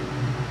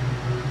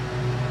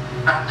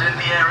 And in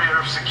the area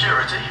of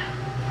security,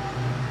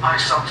 I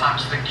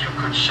sometimes think you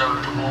could show a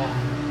little more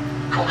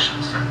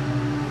caution, sir.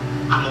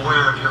 I'm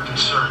aware of your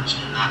concerns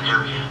in that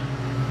area.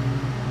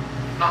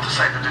 Not to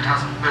say that it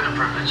hasn't been a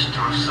privilege to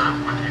have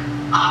served with you.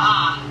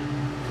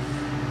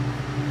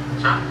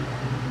 Sir?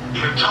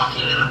 You're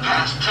talking in the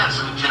past tense,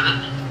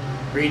 Lieutenant.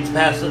 Reed's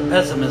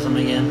pessimism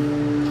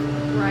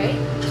again. Right.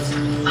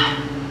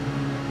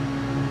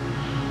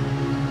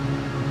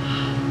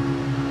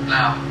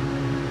 Now,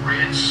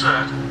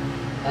 reinsert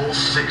all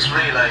 6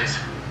 relays,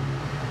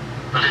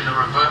 but in the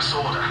reverse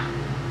order.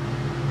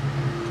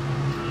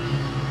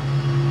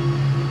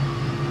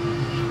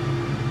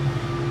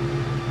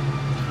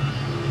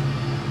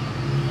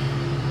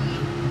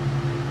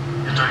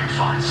 You're doing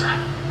fine, sir.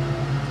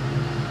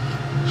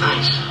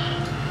 Thanks.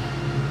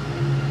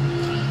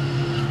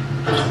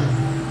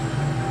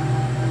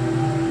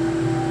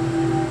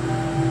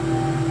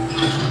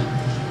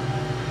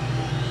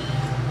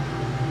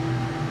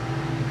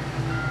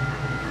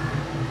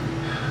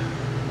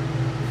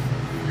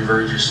 You've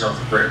earned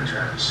yourself a break,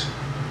 Travis.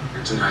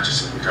 Ensign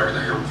Hutchison can cover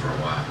the helm for a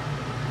while.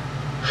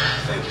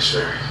 Thank you,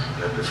 sir.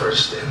 I prefer to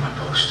stay in my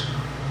post.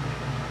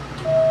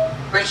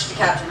 Bridge to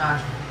Captain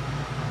Archer.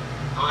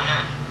 Go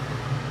ahead.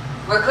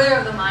 We're clear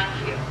of the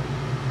minefield.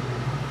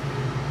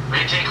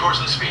 Maintain course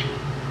and speed.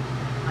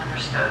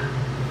 Understood.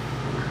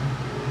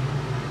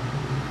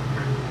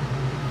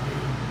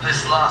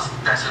 This last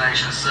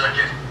detonation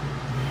circuit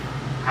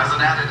has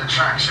an added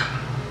attraction.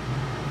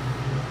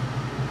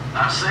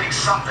 I'm seeing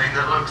something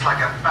that looks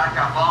like a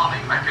backup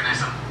arming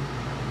mechanism.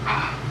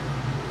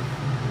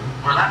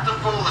 We'll have to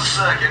fool the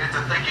circuit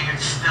into thinking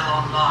it's still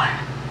online.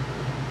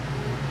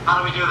 How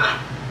do we do that?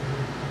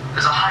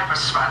 There's a hyper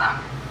spanner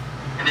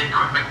in the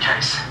equipment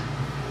case.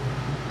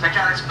 Take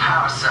out its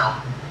power cell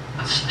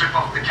and strip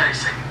off the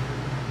casing.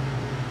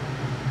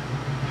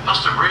 You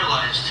must have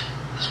realized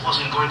this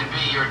wasn't going to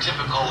be your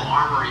typical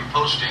armory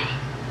posting.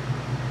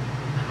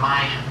 And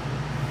my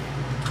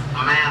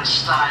command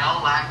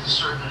style lacked a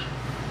certain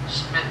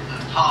spit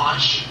and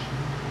polish.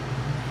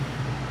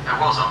 It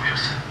was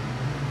obvious.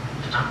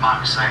 If you don't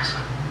mind me saying so.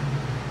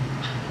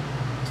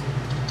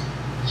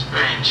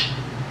 Strange.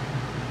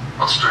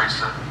 What's strange,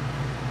 sir?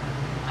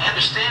 I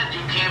understand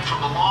you came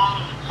from a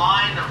long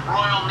line of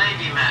Royal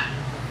Navy men.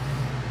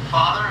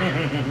 Father,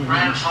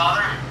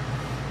 grandfather.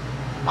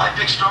 Why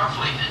pick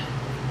Starfleet?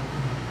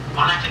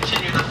 Why not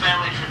continue the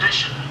family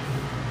tradition?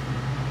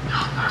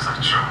 God knows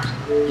I've tried.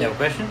 You have a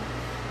question?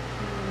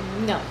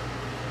 No.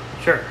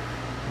 Sure.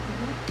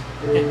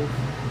 Okay.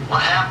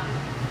 What happened?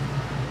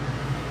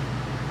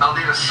 I'll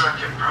need a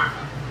circuit probe.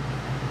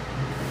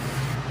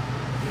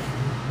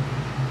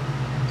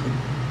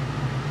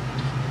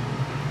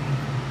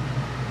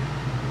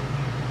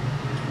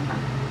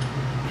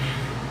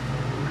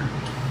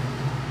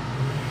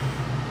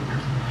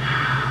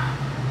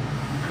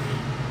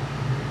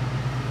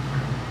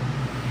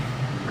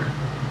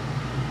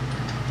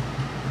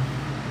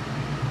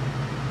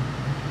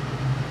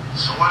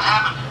 So what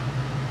happened?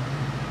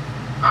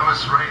 I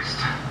was raised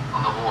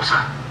on the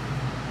water.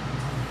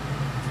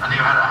 I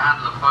knew how to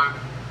handle a boat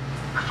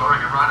before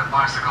I could ride a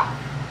bicycle.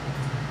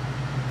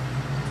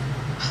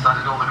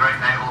 Studied all the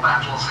great naval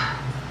battles.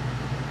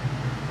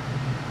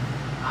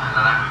 I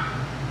don't know.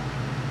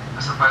 I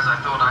suppose I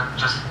thought I'd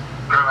just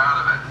grow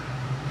out of it.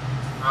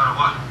 No matter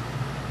what.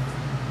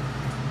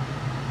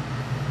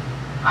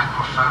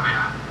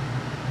 Aquaphobia.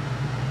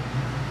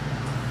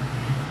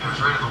 You're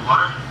afraid of the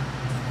water?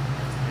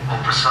 More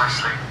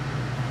precisely,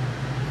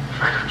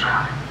 afraid of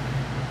drowning.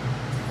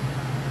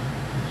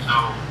 So,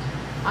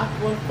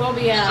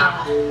 Aquaphobia.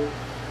 several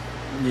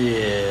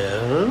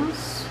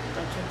Yes.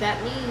 That's what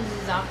that means,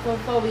 is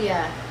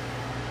aquaphobia.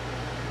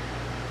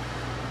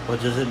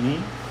 What does it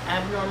mean?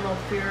 Abnormal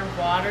fear of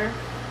water.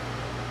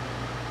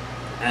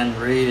 And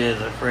Reed is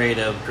afraid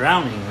of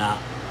drowning, not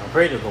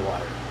afraid of the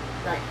water.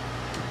 Right.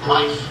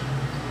 Life.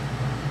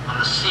 On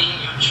the sea,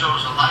 you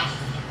chose a life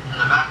in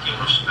the vacuum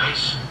of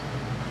space.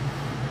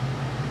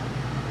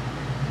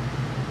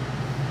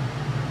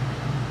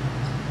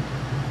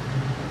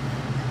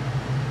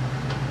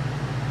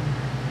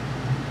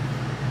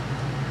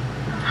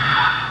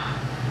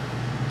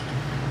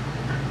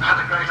 I had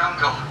a great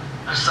uncle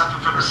who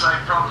suffered from the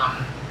same problem.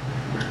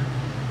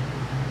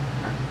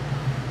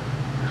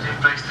 But he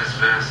faced his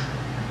fears.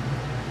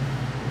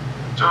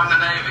 Joined the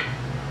Navy.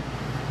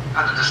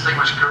 Had a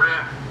distinguished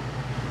career.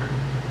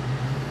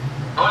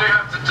 All you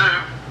have to do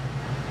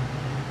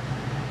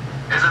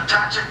is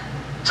attach it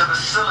to the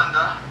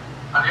cylinder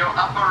on your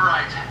upper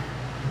right.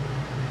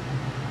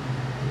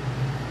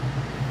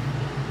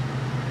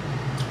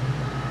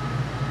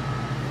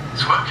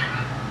 It's working.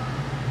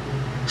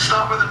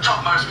 Start with the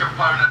topmost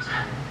component.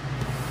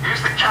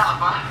 Use the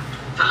caliper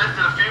to lift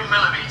it a few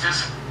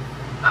millimeters,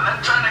 and then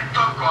turn it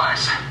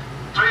clockwise,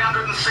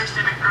 360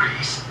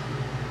 degrees,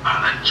 and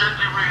then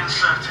gently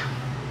reinsert it.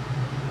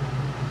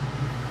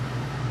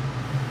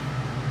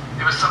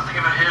 He was something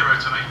of a hero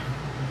to me.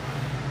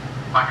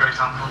 My great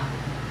uncle.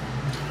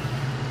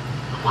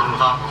 The one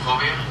with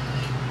aquaphobia?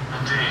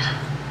 Indeed.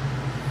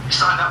 He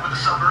signed up with the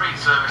submarine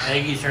service.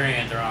 I think he's turning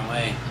it the wrong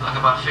way. Talk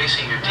about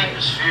facing your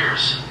deepest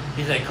fears.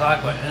 He's like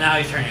clockwise. Now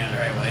he's turning it the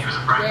right way. He was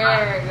a brave man.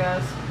 There it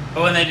goes.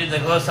 But when they did the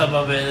close-up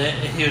of it,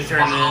 he was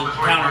turning it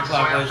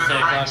counterclockwise instead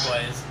of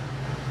clockwise.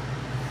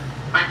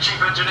 Made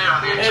chief engineer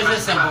on the HMS. It was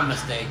a simple Clement.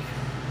 mistake.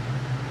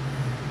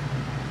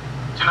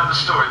 Do you know the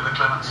story of the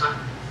Clement, sir?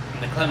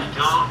 The Clements.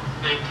 Don't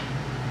think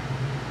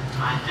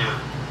I do.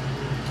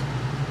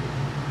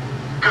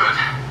 Good.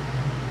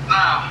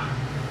 Now,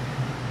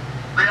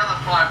 the other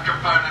 5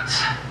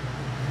 components.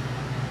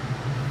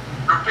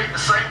 Repeat the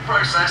same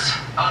process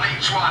on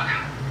each one,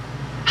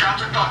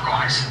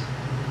 counterclockwise.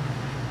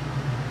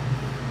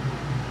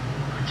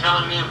 You're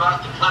telling me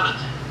about the Clement?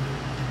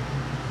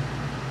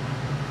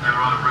 They were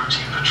on a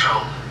routine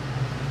patrol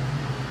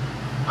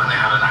when they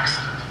had an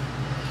accident.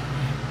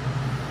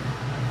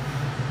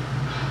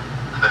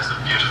 And there's a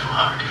beautiful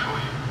irony for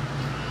you.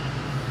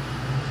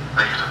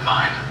 They had a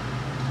mine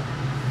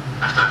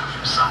left over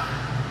from some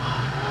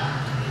World War.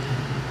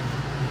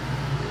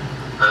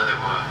 There they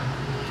were,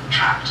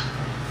 trapped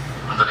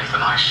underneath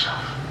an ice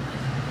shelf.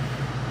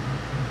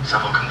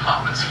 Several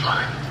compartments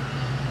flooding,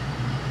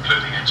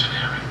 including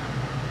engineering.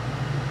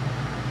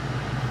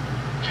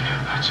 Can you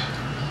imagine?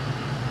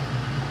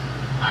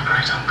 My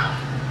great uncle,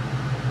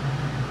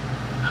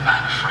 a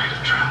man afraid of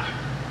drowning.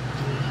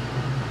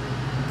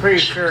 Pretty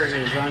sure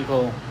his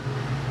uncle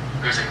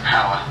Losing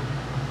power.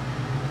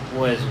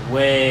 was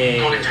way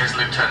According to his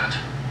lieutenant,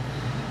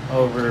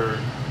 over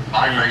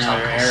my in great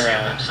another uncle sealed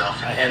era himself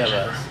in the ahead of engine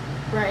us.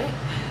 room Right.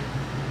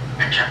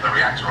 and kept the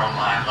reactor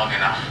online long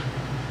enough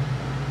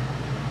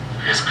for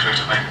his crew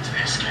to make it to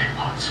the escape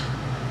pods.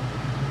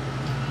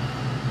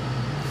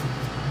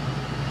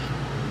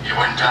 He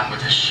went down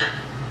with his ship.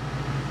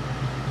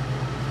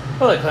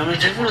 Well, the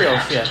Clements He is did a what he real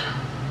had to ship.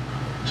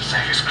 do to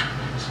save his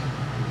crewmates.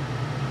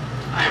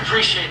 I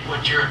appreciate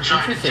what you're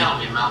trying to Interesting. tell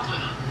me,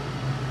 Malcolm.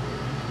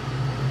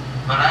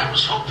 But I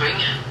was hoping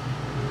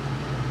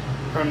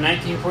From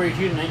 1942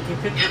 to you'd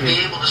 1952. be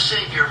able to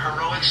save your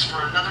heroics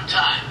for another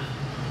time.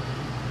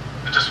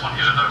 I just want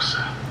you to know,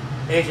 sir,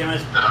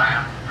 HMS that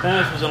I am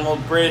Clements was an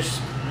old British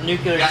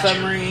nuclear Gotcha.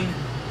 submarine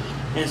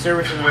in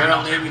service in the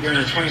Royal Navy during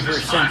the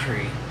 21st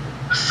century.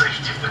 the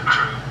safety of the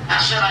crew. I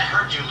said I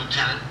heard you,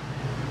 Lieutenant.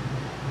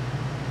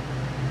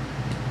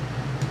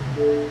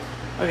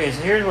 Okay,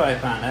 so here's what I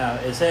found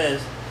out. It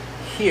says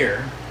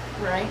here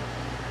Right.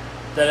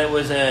 that it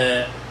was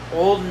a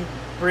old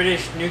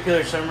British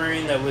nuclear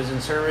submarine that was in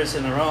service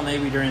in the Royal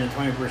Navy during the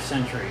 21st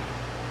century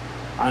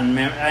on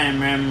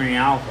Memory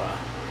Alpha.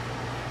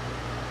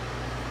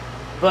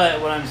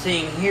 But what I'm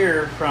seeing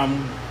here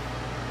from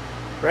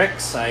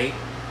Rex site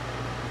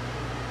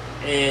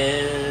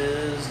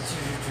is,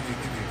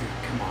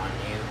 come on,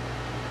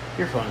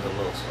 your phone's a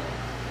little slow.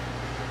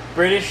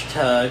 British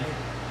tug,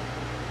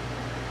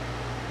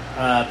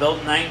 built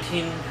in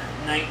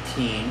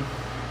 1919,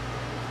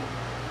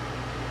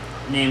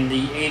 named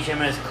the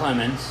HMS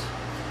Clements.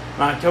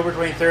 On October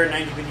 23rd,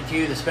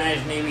 1952, the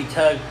Spanish Navy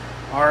tug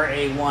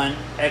RA-1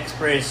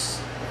 ex-British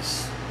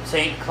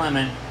St.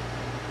 Clement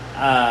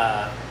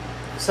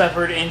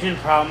suffered engine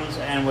problems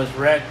and was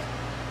wrecked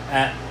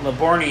at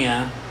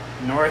Livornia,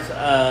 north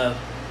of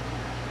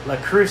La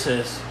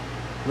Cruces,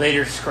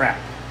 later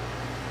scrapped.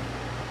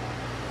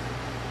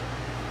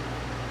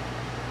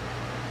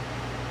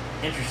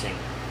 Interesting.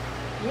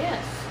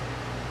 Yes.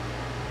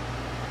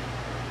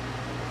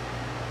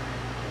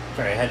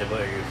 Sorry, I had to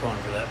borrow your phone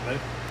for that, but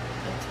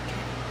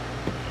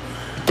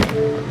That's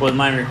okay. with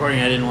mine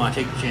recording, I didn't want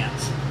to take the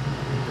chance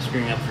of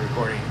screwing up the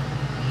recording.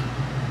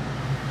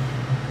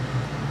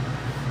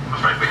 I'm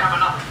afraid we have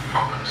enough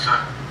problems, sir.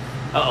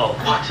 Uh-oh.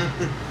 What?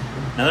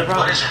 Another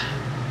problem? What is it?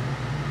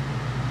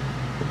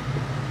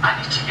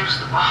 I need to use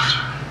the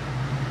bathroom.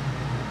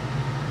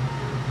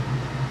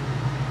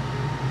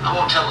 I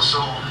won't tell a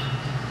soul.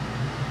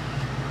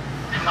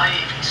 In my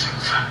EV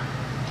suit, sir.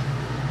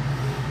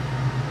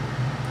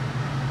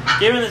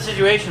 Given the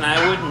situation,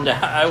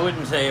 I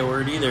wouldn't say a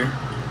word either.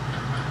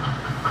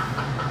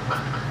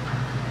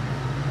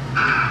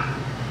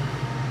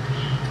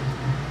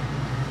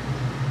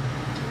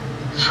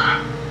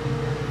 Sir.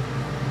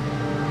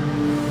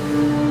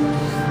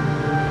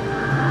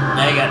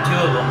 Now you got two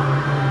of them.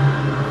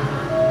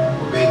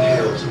 We're being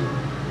hailed.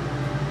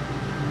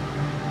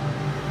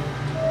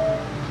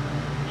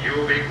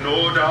 You've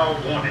ignored our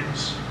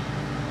warnings.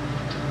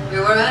 We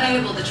were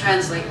unable to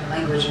translate your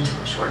language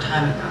until a short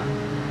time ago.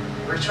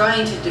 We're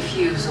trying to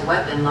defuse a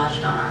weapon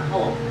lodged on our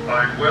hull.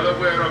 I'm well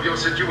aware of your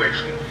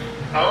situation.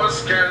 Our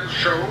scans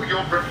show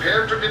you're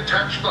prepared to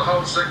detach the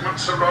hull segment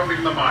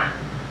surrounding the mine.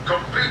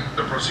 Complete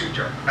the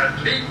procedure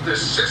and leave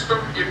this system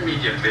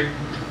immediately.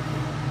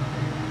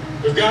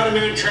 We've got a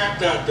man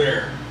trapped out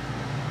there.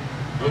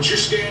 Don't your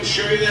scans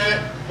show you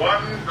that?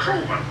 One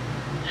crewman.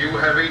 You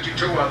have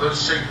 82 others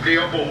safely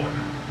aboard.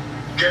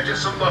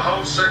 Jettison the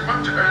hull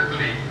segment and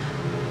leave.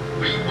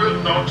 We will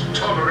not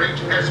tolerate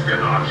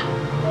espionage.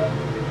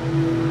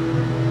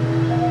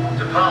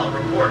 DePaul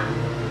reporting.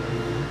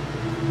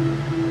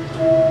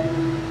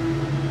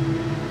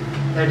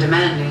 They're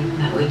demanding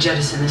that we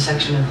jettison the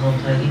section of hull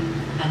plating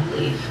and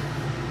leave.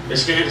 They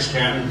scanned us,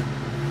 Captain.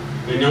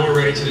 They know we're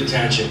ready to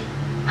detach it.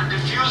 I'm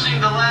defusing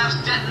the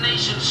last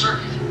detonation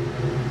circuit.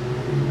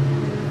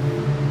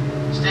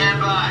 Stand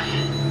by.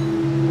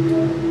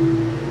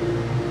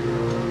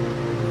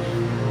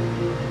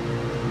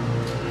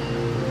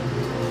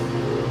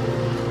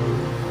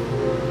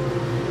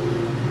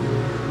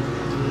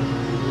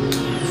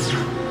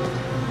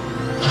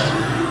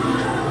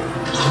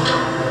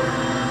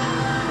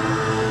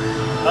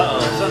 Uh-oh,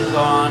 something's going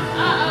on.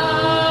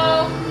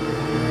 Uh-oh.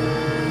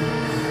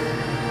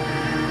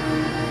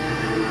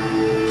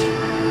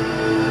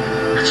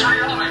 It's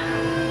rearming.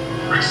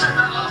 Reset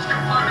that last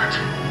component.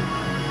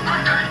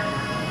 Quickly.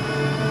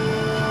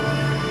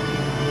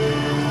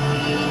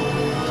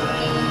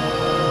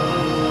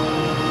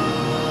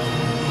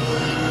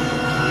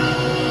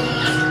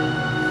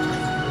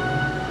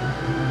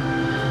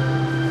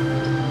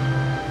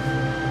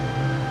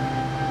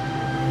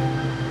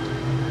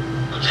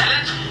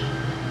 Lieutenant,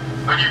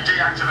 when you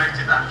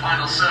deactivated that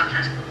final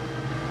circuit,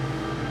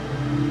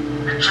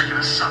 it triggered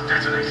a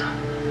sub-detonator.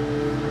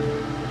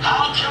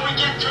 How can we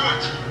get to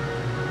it?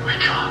 We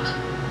can't.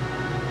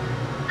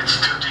 It's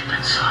too deep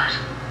inside.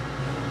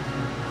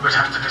 We'd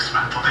have to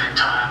dismantle the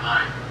entire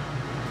mine.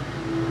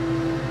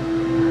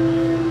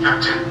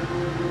 Captain,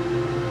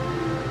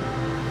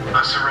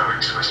 those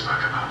heroics we spoke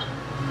about.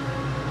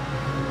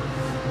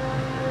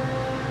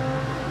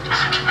 I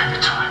think it may be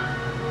time.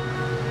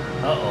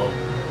 Uh-oh.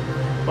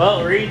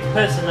 Well, Reed's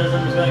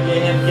pessimism is going to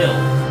get him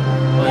killed.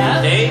 One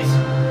of these days?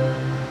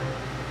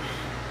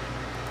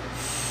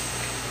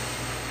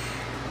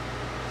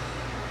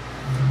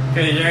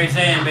 Because he's already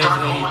saying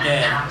basically he's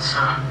dead.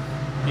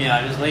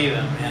 Yeah, just leave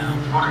him, yeah.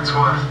 What it's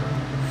worth.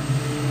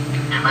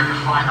 You make a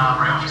fine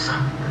armory officer.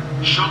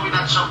 Show me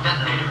that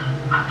sub-detonator.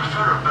 I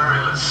prefer a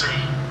burial at sea.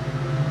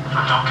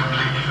 I'm not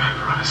completely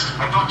vaporized.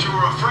 I thought you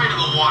were afraid of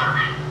the water.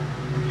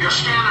 Your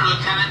scanner,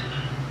 Lieutenant.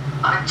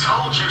 I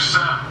told you,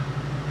 sir.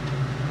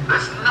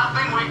 There's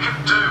nothing we can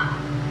do.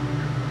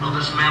 We'll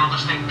dismantle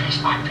this thing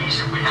piece by piece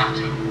if we have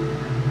to.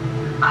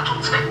 That'll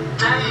take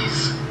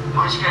days.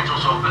 My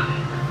schedule's open.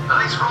 And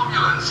these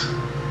Romulans,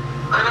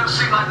 they don't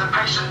seem like the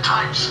patient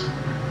types.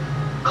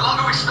 The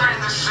longer we stay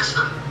in this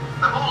system,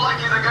 the more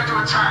likely they're going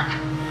to attack.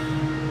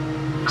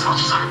 As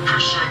much as I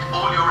appreciate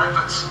all your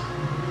efforts,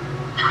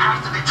 you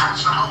have to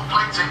detach the hull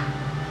plating.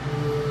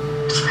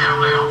 It's the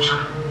only option.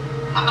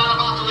 I'm not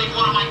about to leave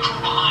one of my crew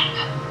behind.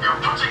 You're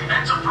putting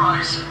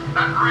Enterprise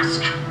at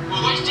risk.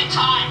 We're wasting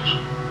time.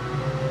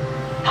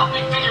 Help me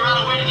figure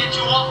out a way to get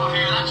you off of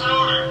here. That's an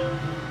order.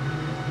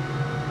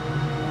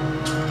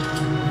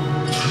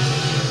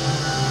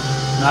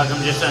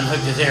 Malcolm just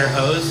unhooked his air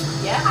hose.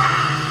 Yeah.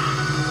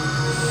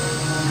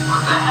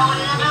 What the hell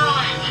are you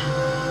doing?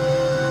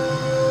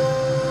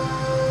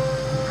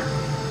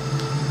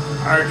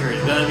 Archer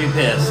is going to be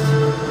pissed.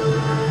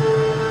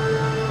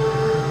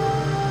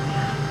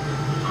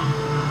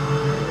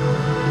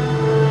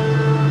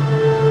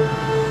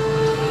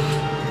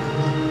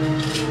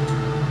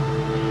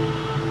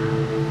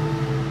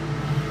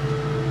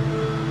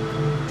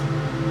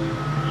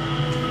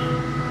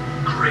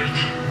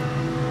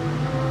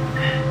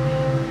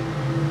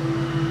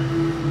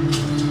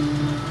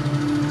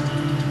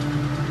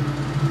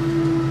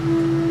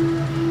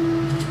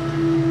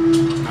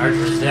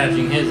 Archer's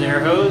attaching his air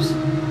hose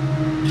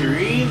to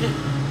Reed. If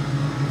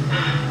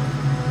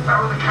I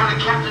were the kind of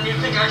captain you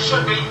think I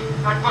should be,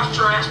 I'd bust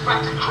your ass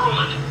back to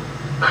crewman.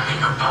 Begging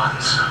your pardon,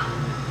 sir.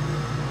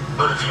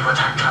 But if you were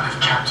that kind of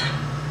captain,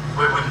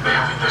 we wouldn't be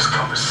having this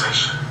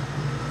conversation.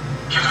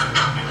 You'd have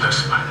cut me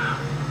loose by now.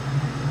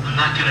 I'm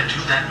not gonna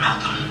do that,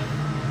 Malcolm.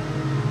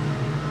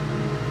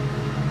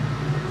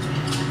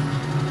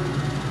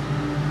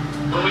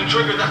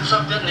 triggered that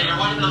sub-detonator,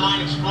 why didn't the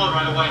mine explode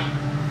right away?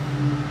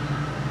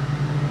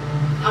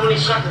 How many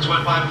seconds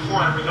went by before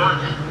I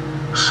rearmed it?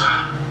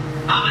 Sir,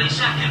 How many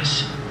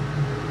seconds?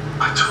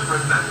 I don't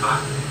remember.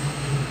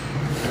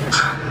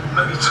 10,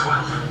 maybe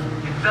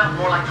 12. It felt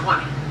more like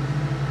 20.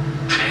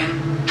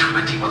 10,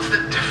 20, what's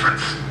the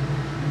difference?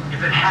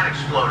 If it had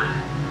exploded,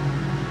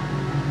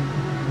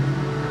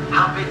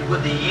 how big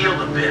would the yield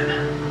have been?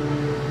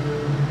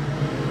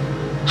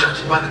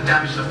 Judging by the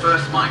damage the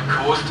first mine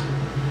caused,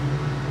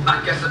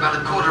 I guess about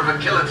 1/4 of a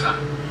kiloton.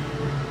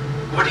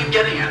 What are you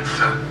getting at,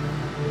 sir?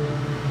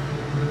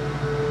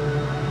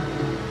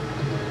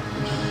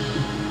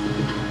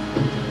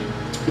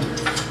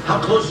 How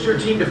close is your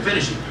team to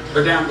finishing?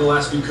 They're down to the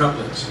last few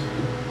couplings.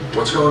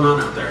 What's going on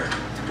out there?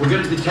 We're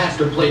going to detach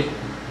the plate.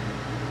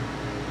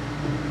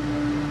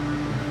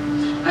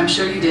 I'm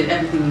sure you did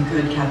everything you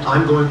could, Captain.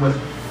 I'm going with...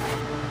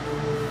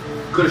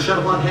 Could a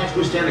shuttle pod hatch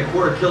withstand a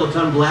 1/4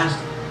 kiloton blast?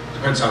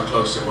 Depends how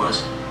close it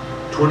was.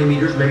 20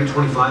 meters, maybe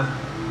 25.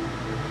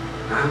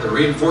 They're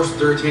reinforced with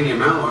the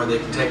titanium alloy. They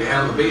can take a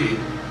hell of a beating.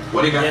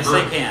 What do you got Yes, in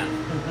mind? they can.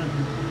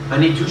 I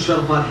need 2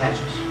 shuttle pod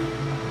hatches.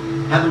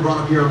 Have them brought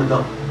up here on the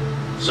double.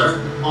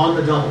 Sir? On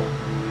the double.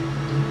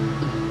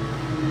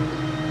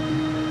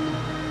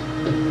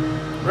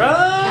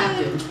 Run!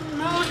 Captain,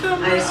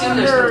 Malcolm, I assume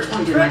there's no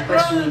point in my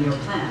questioning your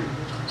plan.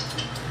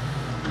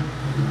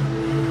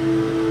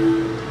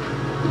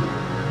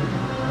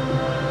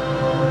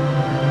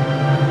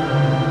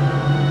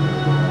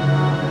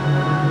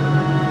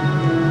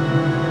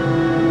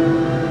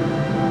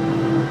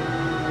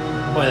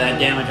 Boy, that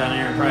damage on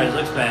Enterprise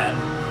looks bad.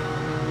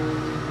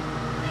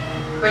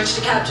 Bridge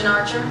to Captain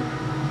Archer.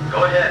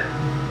 Go ahead.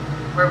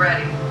 We're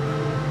ready.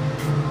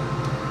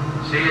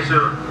 See you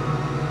soon.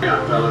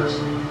 Yeah, fellas.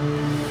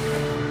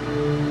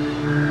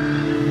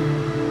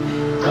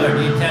 Clear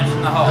detention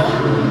in the hull.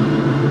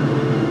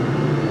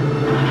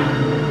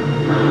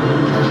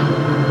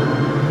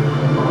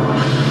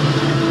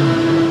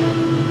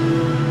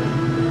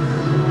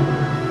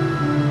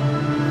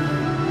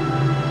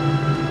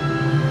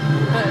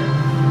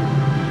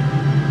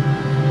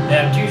 They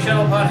have 2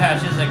 shuttle pod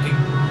hatches that can,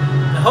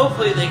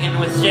 hopefully they can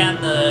withstand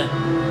the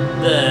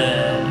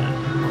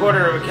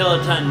 1/4 of a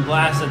kiloton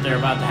blast that they're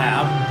about to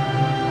have.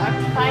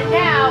 Let's find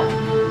out.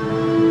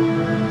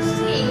 Let's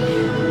see.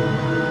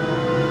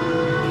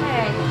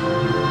 Okay.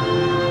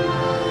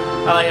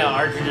 I like how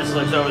Archer just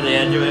looks over the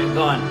edge of it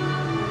going,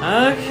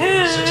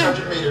 okay.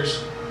 600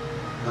 meters.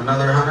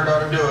 Another 100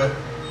 ought to do it.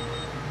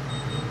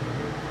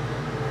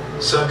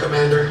 Sub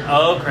Commander.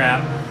 Oh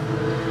crap.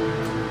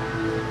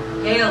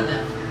 Hail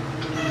them.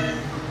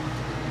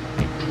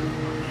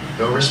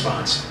 No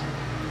response.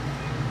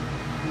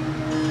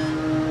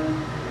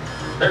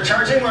 They're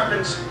charging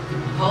weapons.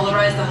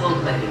 Polarize the hull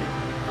plating.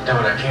 I've done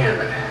what I can,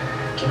 but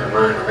keep in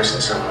mind we're missing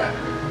some of it.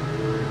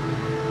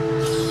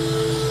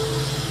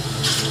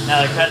 Now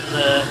they're cutting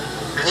the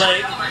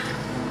plate.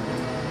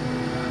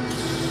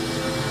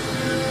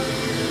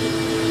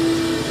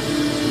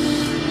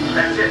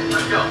 That's it.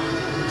 Let's go.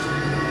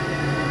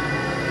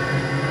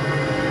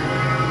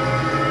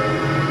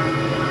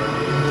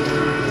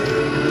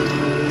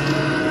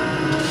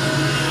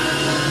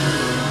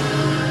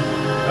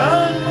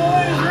 Run,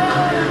 boys,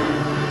 run!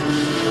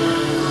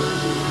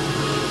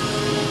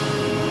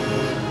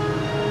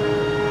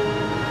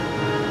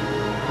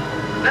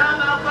 Now,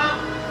 Malcolm.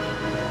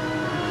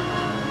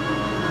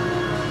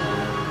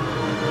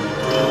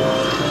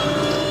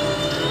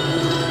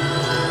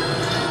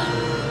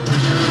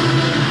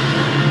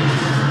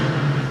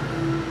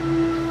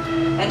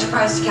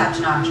 Enterprise to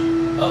Captain Archer.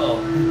 Uh-oh.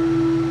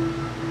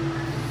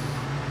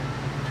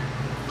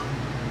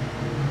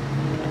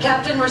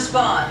 Captain,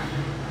 respond.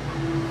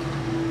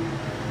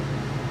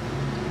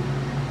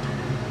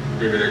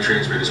 Maybe their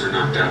transmitters were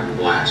knocked out in the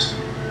blast.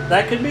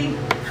 That could be.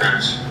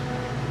 Travis?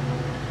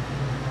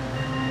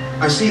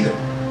 I see them.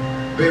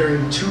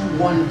 Bearing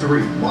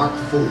 213, Mark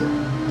 4.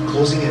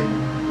 Closing in.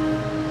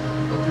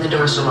 Open the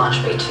doors to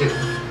launch bay 2.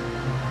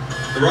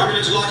 The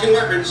Romulans are locking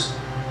weapons.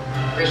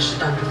 Bridge to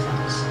Dr.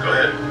 Fox. Go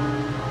ahead.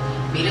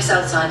 Meet us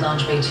outside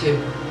launch bay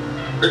 2.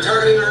 They're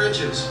targeting our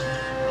engines.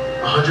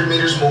 100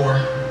 meters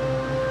more.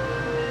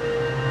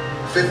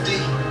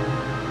 50.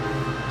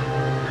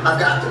 I've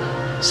got them.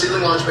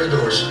 Sealing launch bay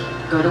doors.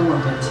 Go to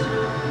work, Ensign.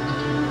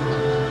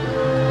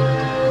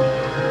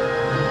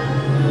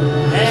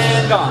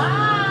 And gone.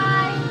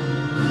 Bye.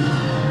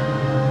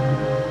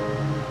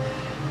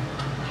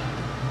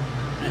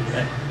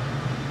 Okay.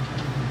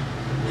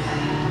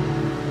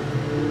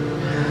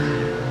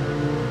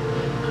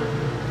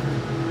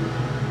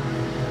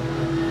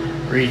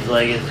 Reed's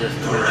leg is just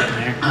twitching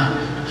there.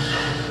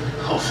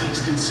 All things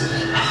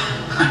considered.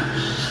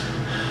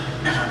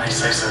 If I may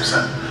say so,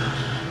 sir,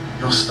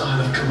 your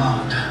style of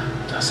command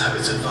does have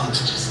its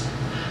advantages.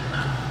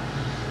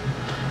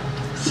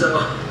 So,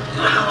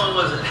 how long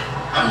was it?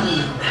 I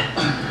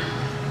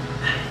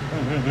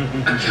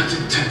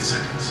counted 10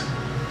 seconds.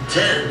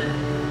 10.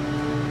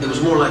 It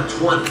was more like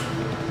 20.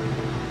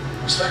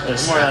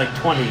 It's more like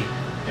 20.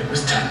 It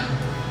was 10.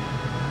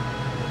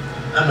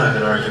 I'm not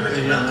going to argue with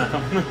you,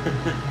 Malcolm.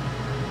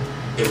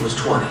 It was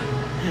 20.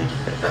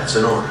 That's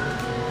an order.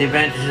 The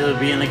advantage of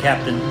being the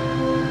captain.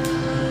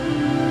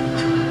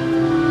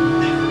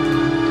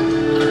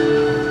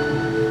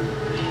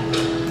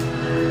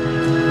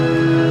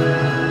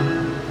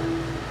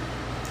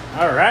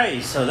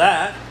 Alright, so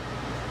that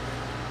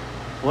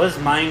was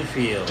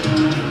Minefield.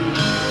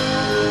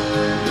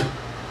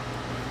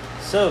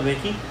 So,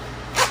 Vicky?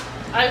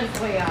 I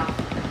was way off.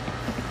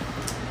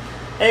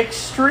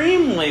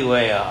 Extremely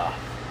way off.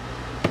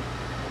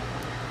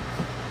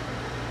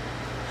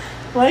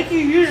 Like you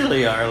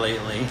usually are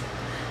lately.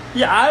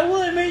 Yeah, I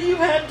will admit you've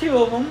had 2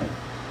 of them.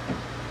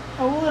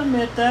 I will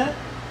admit that.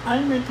 I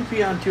admit to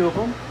be on 2 of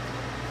them.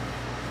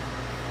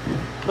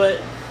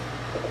 But,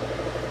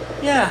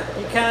 yeah,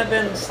 you kind of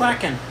been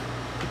slacking.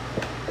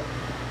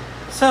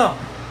 So,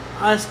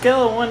 on a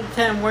scale of 1 to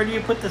 10, where do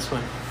you put this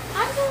one?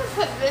 I'm going to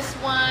put this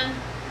one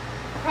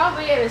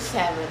probably at a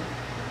 7.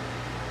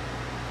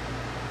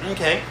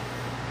 Okay.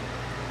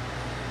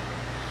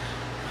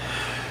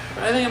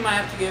 I think I might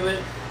have to give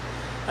it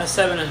a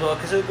 7 as well,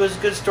 because it was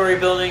good story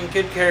building,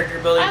 good character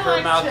building I for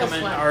liked Malcolm this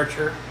and one.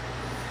 Archer.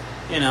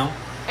 You know.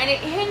 And it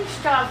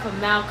hinged off of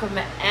Malcolm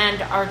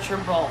and Archer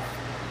both.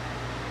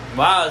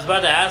 Wow, I was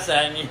about to ask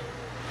that, and you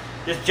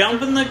just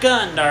jumping the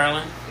gun,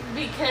 darling.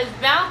 Because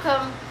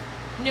Malcolm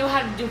knew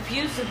how to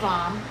defuse the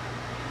bomb,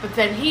 but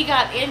then he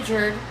got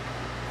injured,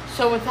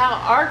 so without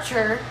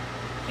Archer,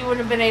 he wouldn't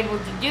have been able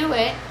to do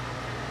it.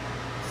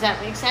 Does that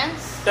make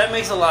sense? That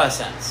makes a lot of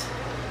sense.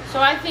 So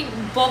I think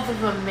both of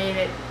them made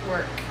it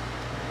work.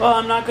 Well,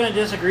 I'm not going to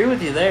disagree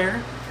with you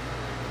there.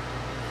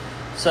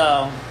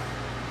 So,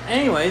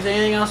 anyways,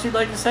 anything else you'd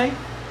like to say?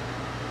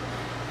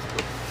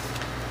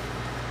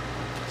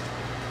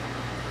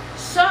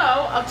 So,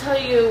 I'll tell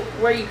you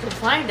where you can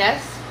find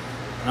us.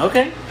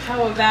 Okay.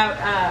 How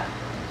about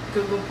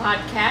Google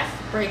Podcast,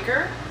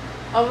 Breaker,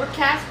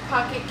 Overcast,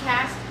 Pocket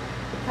Cast,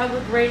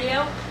 Public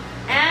Radio,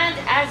 and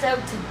as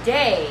of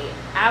today,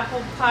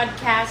 Apple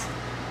Podcast,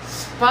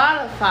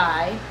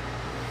 Spotify,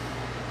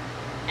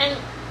 and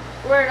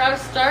where it all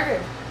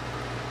started.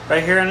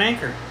 Right here on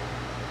Anchor.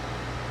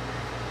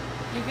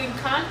 You can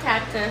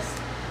contact us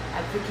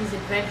at Vicky's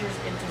Adventures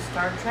into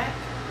Star Trek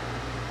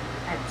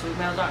at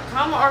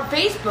gmail.com or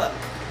Facebook.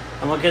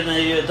 And what can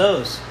they do with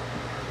those?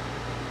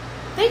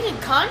 They can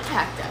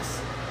contact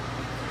us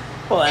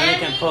Well, and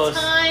they can post,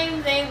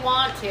 anytime they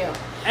want to.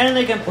 and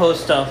they can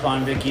post stuff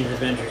on Vicky's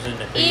Adventures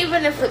into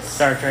Even if it's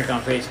Star Trek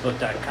on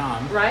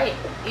Facebook.com. right,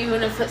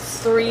 even if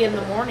it's 3 in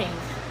the morning.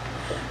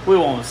 We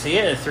won't see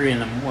it at 3 in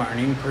the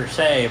morning per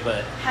se,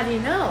 but How do you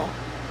know?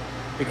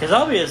 because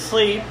I'll be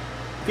asleep,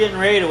 getting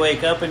ready to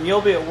wake up, and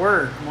you'll be at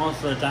work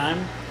most of the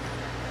time.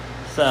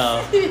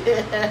 So,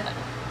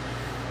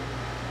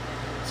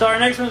 so our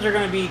next ones are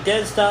going to be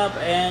Dead Stop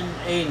and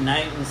A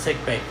Night in Sick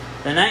Bay.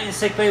 The Night in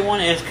Sick Bay one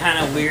is kind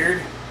of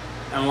weird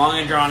and long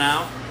and drawn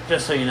out,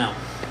 just so you know.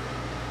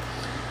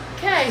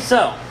 Okay.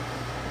 So,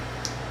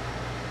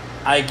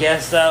 I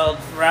guess that'll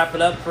wrap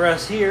it up for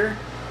us here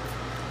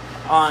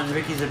on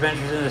Vicky's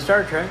Adventures into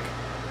Star Trek.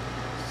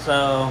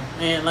 So,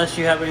 unless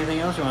you have anything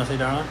else you want to say,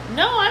 darling?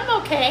 No,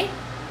 I'm okay.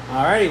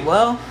 Alrighty,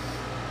 well,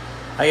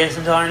 I guess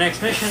until our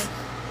next mission,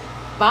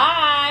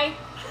 Bye.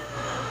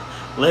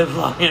 live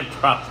long and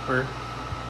prosper.